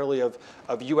necessarily of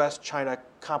U.S.-China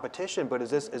competition, but is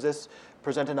this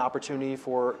present an opportunity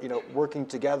for working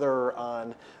together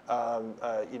on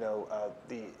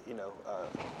the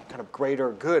kind of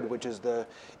greater good, which is the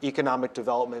economic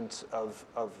development of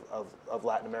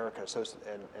Latin America,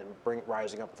 and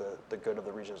rising up the good of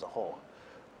the region as a whole.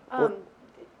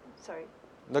 Sorry.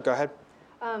 No, go ahead.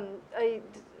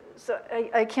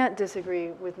 I can't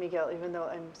disagree with Miguel, even though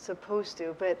I'm supposed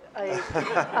to, but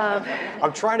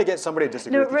I'm trying to get somebody to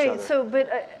disagree with each other. So, but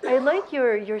I like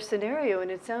your scenario,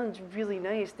 and it sounds really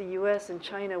nice, the U.S. and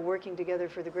China working together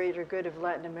for the greater good of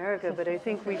Latin America, but I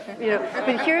think but here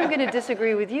I'm going to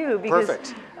disagree with you, because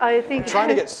Perfect. I think... I'm trying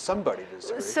to get somebody to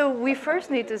disagree. So we first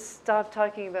need to stop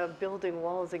talking about building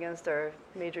walls against our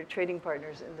major trading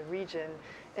partners in the region,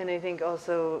 and I think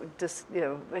also just,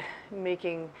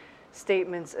 making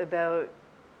statements about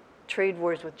trade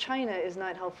wars with China is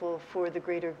not helpful for the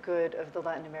greater good of the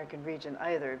Latin American region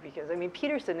either, because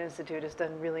Peterson Institute has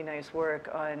done really nice work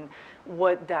on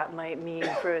what that might mean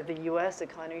for the U.S.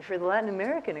 economy. For the Latin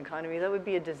American economy, that would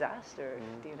be a disaster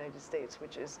for the United States,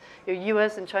 which is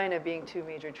U.S. and China being two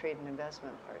major trade and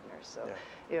investment partners.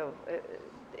 So,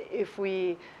 if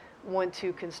we want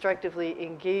to constructively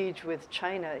engage with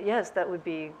China, yes, that would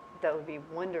be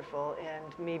wonderful, and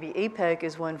maybe APEC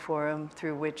is one forum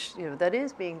through which that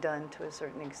is being done to a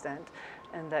certain extent,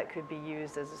 and that could be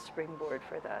used as a springboard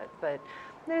for that. But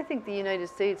I think the United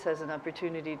States has an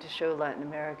opportunity to show Latin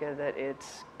America that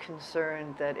it's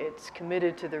concerned, that it's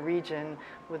committed to the region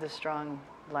with a strong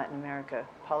Latin America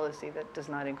policy that does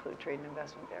not include trade and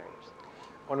investment barriers.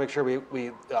 I want to make sure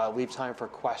we leave time for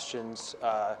questions.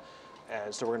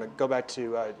 And so we're going to go back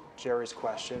to Jerry's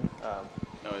question.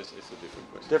 No, it's a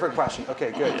different question. Different question.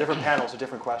 Okay, good. Different panel, so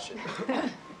different question.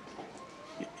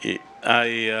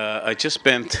 I just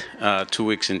spent 2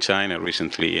 weeks in China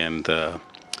recently, and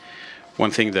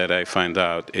one thing that I found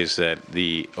out is that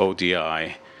the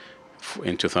ODI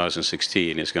in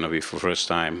 2016 is going to be for the first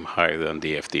time higher than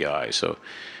the FDI. So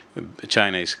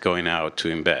China is going out to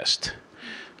invest.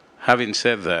 Having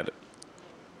said that,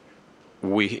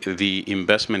 the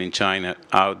investment in China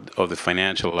out of the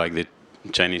financial, like the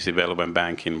Chinese Development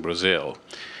Bank in Brazil,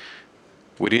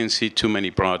 we didn't see too many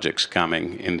projects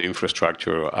coming in the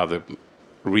infrastructure or other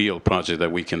real projects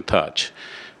that we can touch.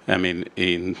 I mean,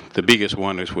 the biggest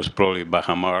one was probably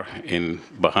Bahamar in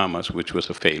Bahamas, which was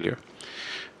a failure.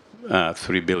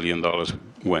 $3 billion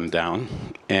went down.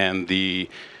 And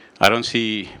I don't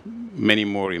see many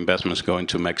more investments going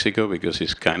to Mexico because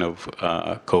it's kind of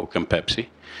Coke and Pepsi.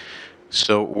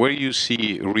 So where you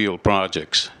see real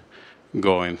projects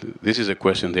going, this is a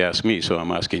question they asked me, so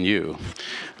I'm asking you,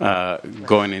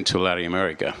 going into Latin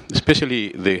America. Especially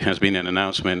there has been an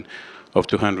announcement of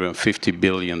 $250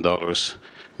 billion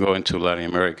going to Latin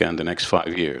America in the next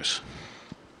 5 years.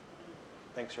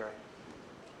 Thanks, Jerry.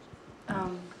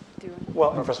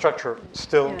 Well, infrastructure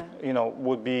still,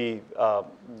 would be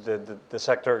the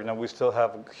sector. We still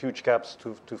have huge gaps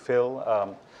to fill.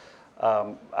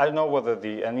 I don't know whether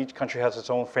and each country has its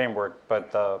own framework,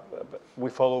 but we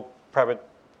follow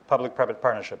public-private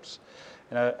partnerships,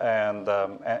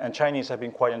 and Chinese have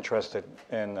been quite interested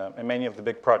in many of the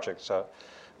big projects,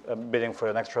 bidding for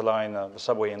an extra line, the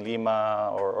subway in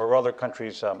Lima or other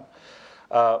countries.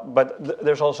 But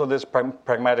there's also this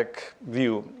pragmatic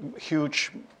view,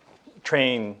 huge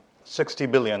train, 60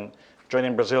 billion,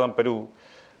 joining Brazil and Peru.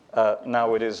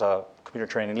 Now it is a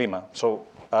commuter train in Lima. So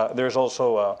there's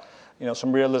also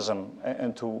some realism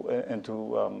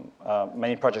into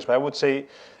many projects. But I would say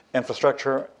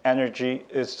infrastructure, energy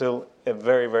is still a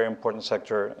very, very important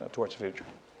sector towards the future.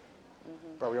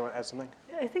 Barbara, you want to add something?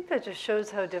 I think that just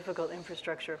shows how difficult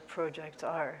infrastructure projects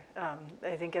are.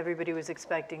 I think everybody was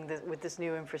expecting that with this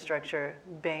new infrastructure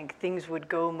bank, things would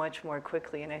go much more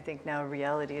quickly, and I think now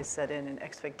reality is set in and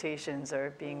expectations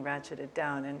are being ratcheted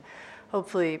down, and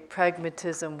hopefully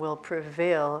pragmatism will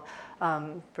prevail.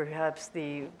 Perhaps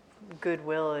the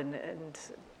goodwill and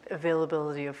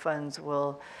availability of funds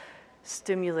will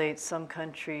stimulate some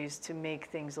countries to make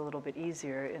things a little bit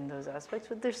easier in those aspects,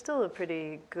 but there's still a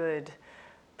pretty good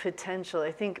potential.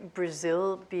 I think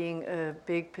Brazil being a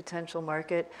big potential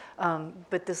market,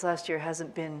 but this last year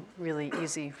hasn't been really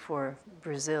easy for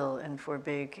Brazil and for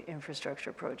big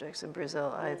infrastructure projects in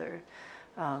Brazil either.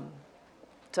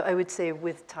 So I would say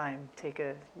with time, take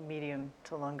a medium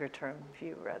to longer term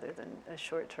view rather than a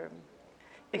short term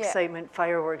excitement,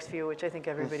 fireworks view, which I think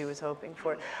everybody was hoping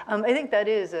for. I think that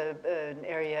is an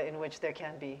area in which there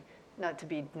can be, not to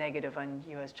be negative on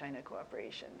U.S.-China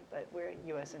cooperation, but where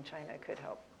U.S. and China could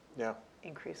help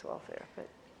increase welfare. But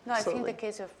no, I think the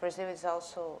case of Brazil is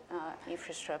also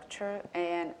infrastructure,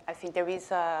 and I think there is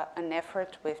an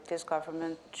effort with this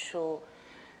government to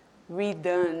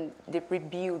rebuild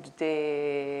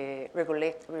the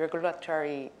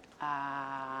regulatory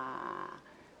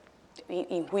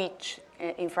in which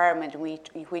environment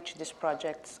in which these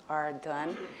projects are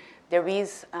done. There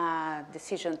is a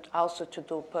decision also to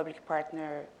do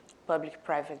public-private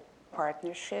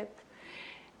partnership.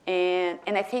 And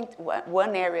I think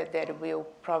one area that will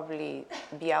probably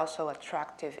be also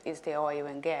attractive is the oil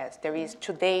and gas. There is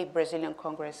today, Brazilian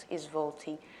Congress is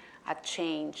voting a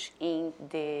change in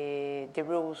the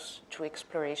rules to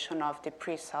exploration of the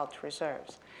pre-salt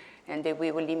reserves. And they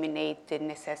will eliminate the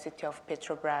necessity of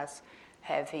Petrobras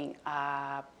having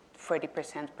 40%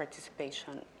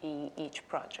 participation in each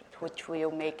project, which will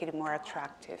make it more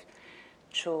attractive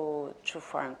to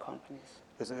foreign companies.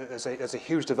 It's a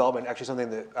huge development, actually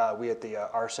something that we at the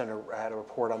our center had a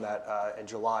report on that in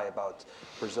July about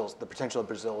the potential of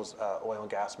Brazil's oil and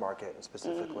gas market, and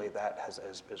specifically that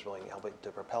is really helping to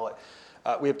propel it.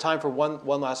 We have time for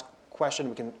one last question.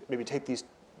 We can maybe take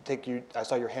you, I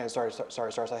saw your hand, sorry,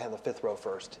 I had the fifth row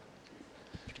first.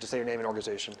 Just say your name and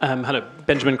organization. Hello,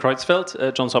 Benjamin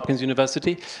Kreutzfeldt, Johns Hopkins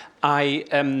University. I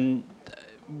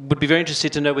would be very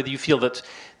interested to know whether you feel that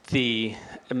the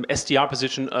SDR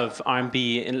position of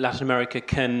RMB in Latin America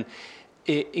can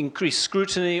increase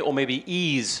scrutiny or maybe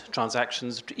ease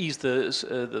transactions, ease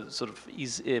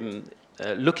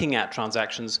looking at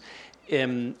transactions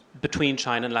between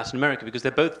China and Latin America, because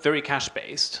they're both very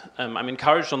cash-based. I'm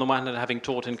encouraged on the one hand, having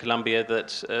taught in Colombia,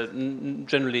 that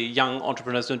generally young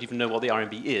entrepreneurs don't even know what the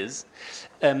RMB is.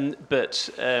 but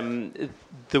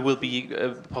there will be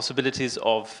possibilities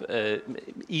of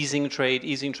easing trade,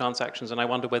 easing transactions, and I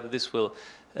wonder whether this will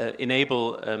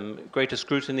enable greater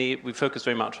scrutiny. We focus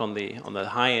very much on the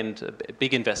high-end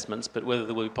big investments, but whether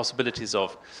there will be possibilities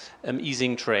of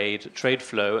easing trade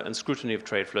flow, and scrutiny of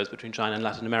trade flows between China and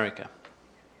Latin America.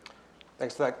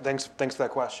 Thanks for that. Thanks for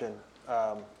that question,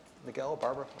 Miguel,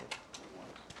 Barbara.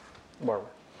 Barbara.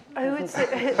 I would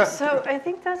say, so I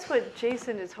think that's what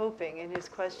Jason is hoping in his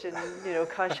question,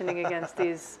 cautioning against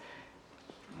these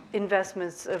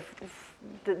investments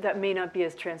that may not be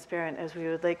as transparent as we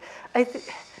would like.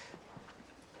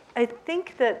 I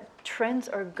think that trends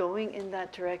are going in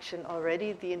that direction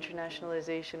already. The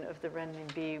internationalization of the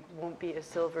renminbi won't be a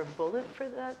silver bullet for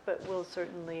that, but will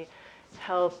certainly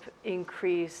help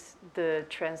increase the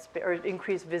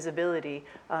increase visibility.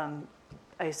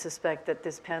 I suspect that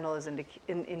this panel is an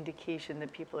indication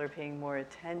that people are paying more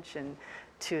attention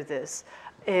to this.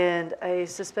 And I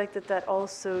suspect that that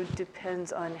also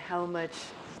depends on how much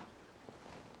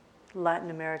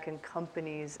Latin American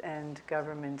companies and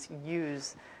governments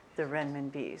use the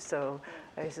renminbi. So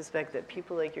I suspect that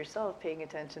people like yourself paying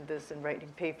attention to this and writing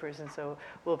papers and so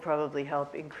will probably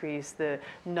help increase the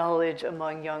knowledge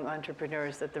among young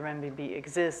entrepreneurs that the renminbi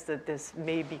exists, that this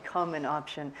may become an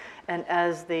option. And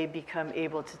as they become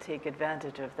able to take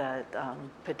advantage of that,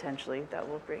 potentially that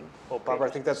will bring. Well, Barbara,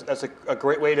 I think that's a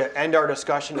great way to end our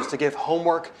discussion, is to give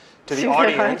homework to the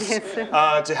audience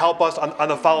to help us on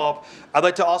the follow-up. I'd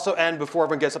like to also end, before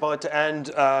everyone gets up, I'd like to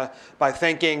end by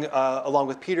thanking, along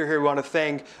with Peter here, we want to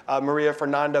thank Maria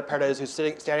Fernanda Perez, who's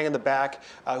standing in the back,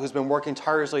 who's been working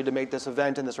tirelessly to make this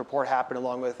event and this report happen,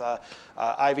 along with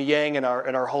Ivy Yang and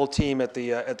our whole team at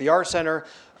the Art Center.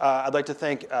 I'd like to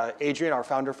thank Adrian, our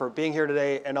founder, for being here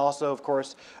today, and also, of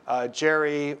course,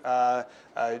 Jerry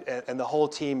and the whole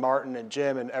team, Martin and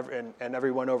Jim and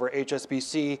everyone over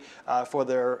HSBC for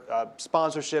their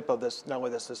sponsorship of this, not only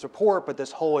this report, but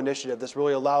this whole initiative. This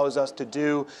really allows us to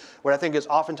do what I think is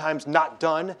oftentimes not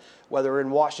done, whether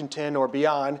in Washington or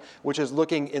beyond, which is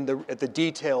looking at the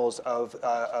details of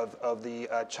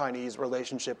the Chinese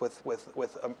relationship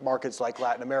with markets like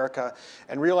Latin America,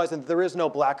 and realizing that there is no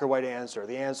black or white answer.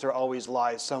 The answer always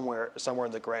lies somewhere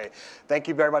in the gray. Thank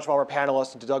you very much to all our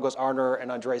panelists, and to Douglas Arner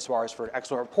and Andre Suarez for an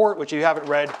excellent report, which if you haven't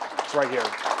read, it's right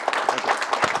here.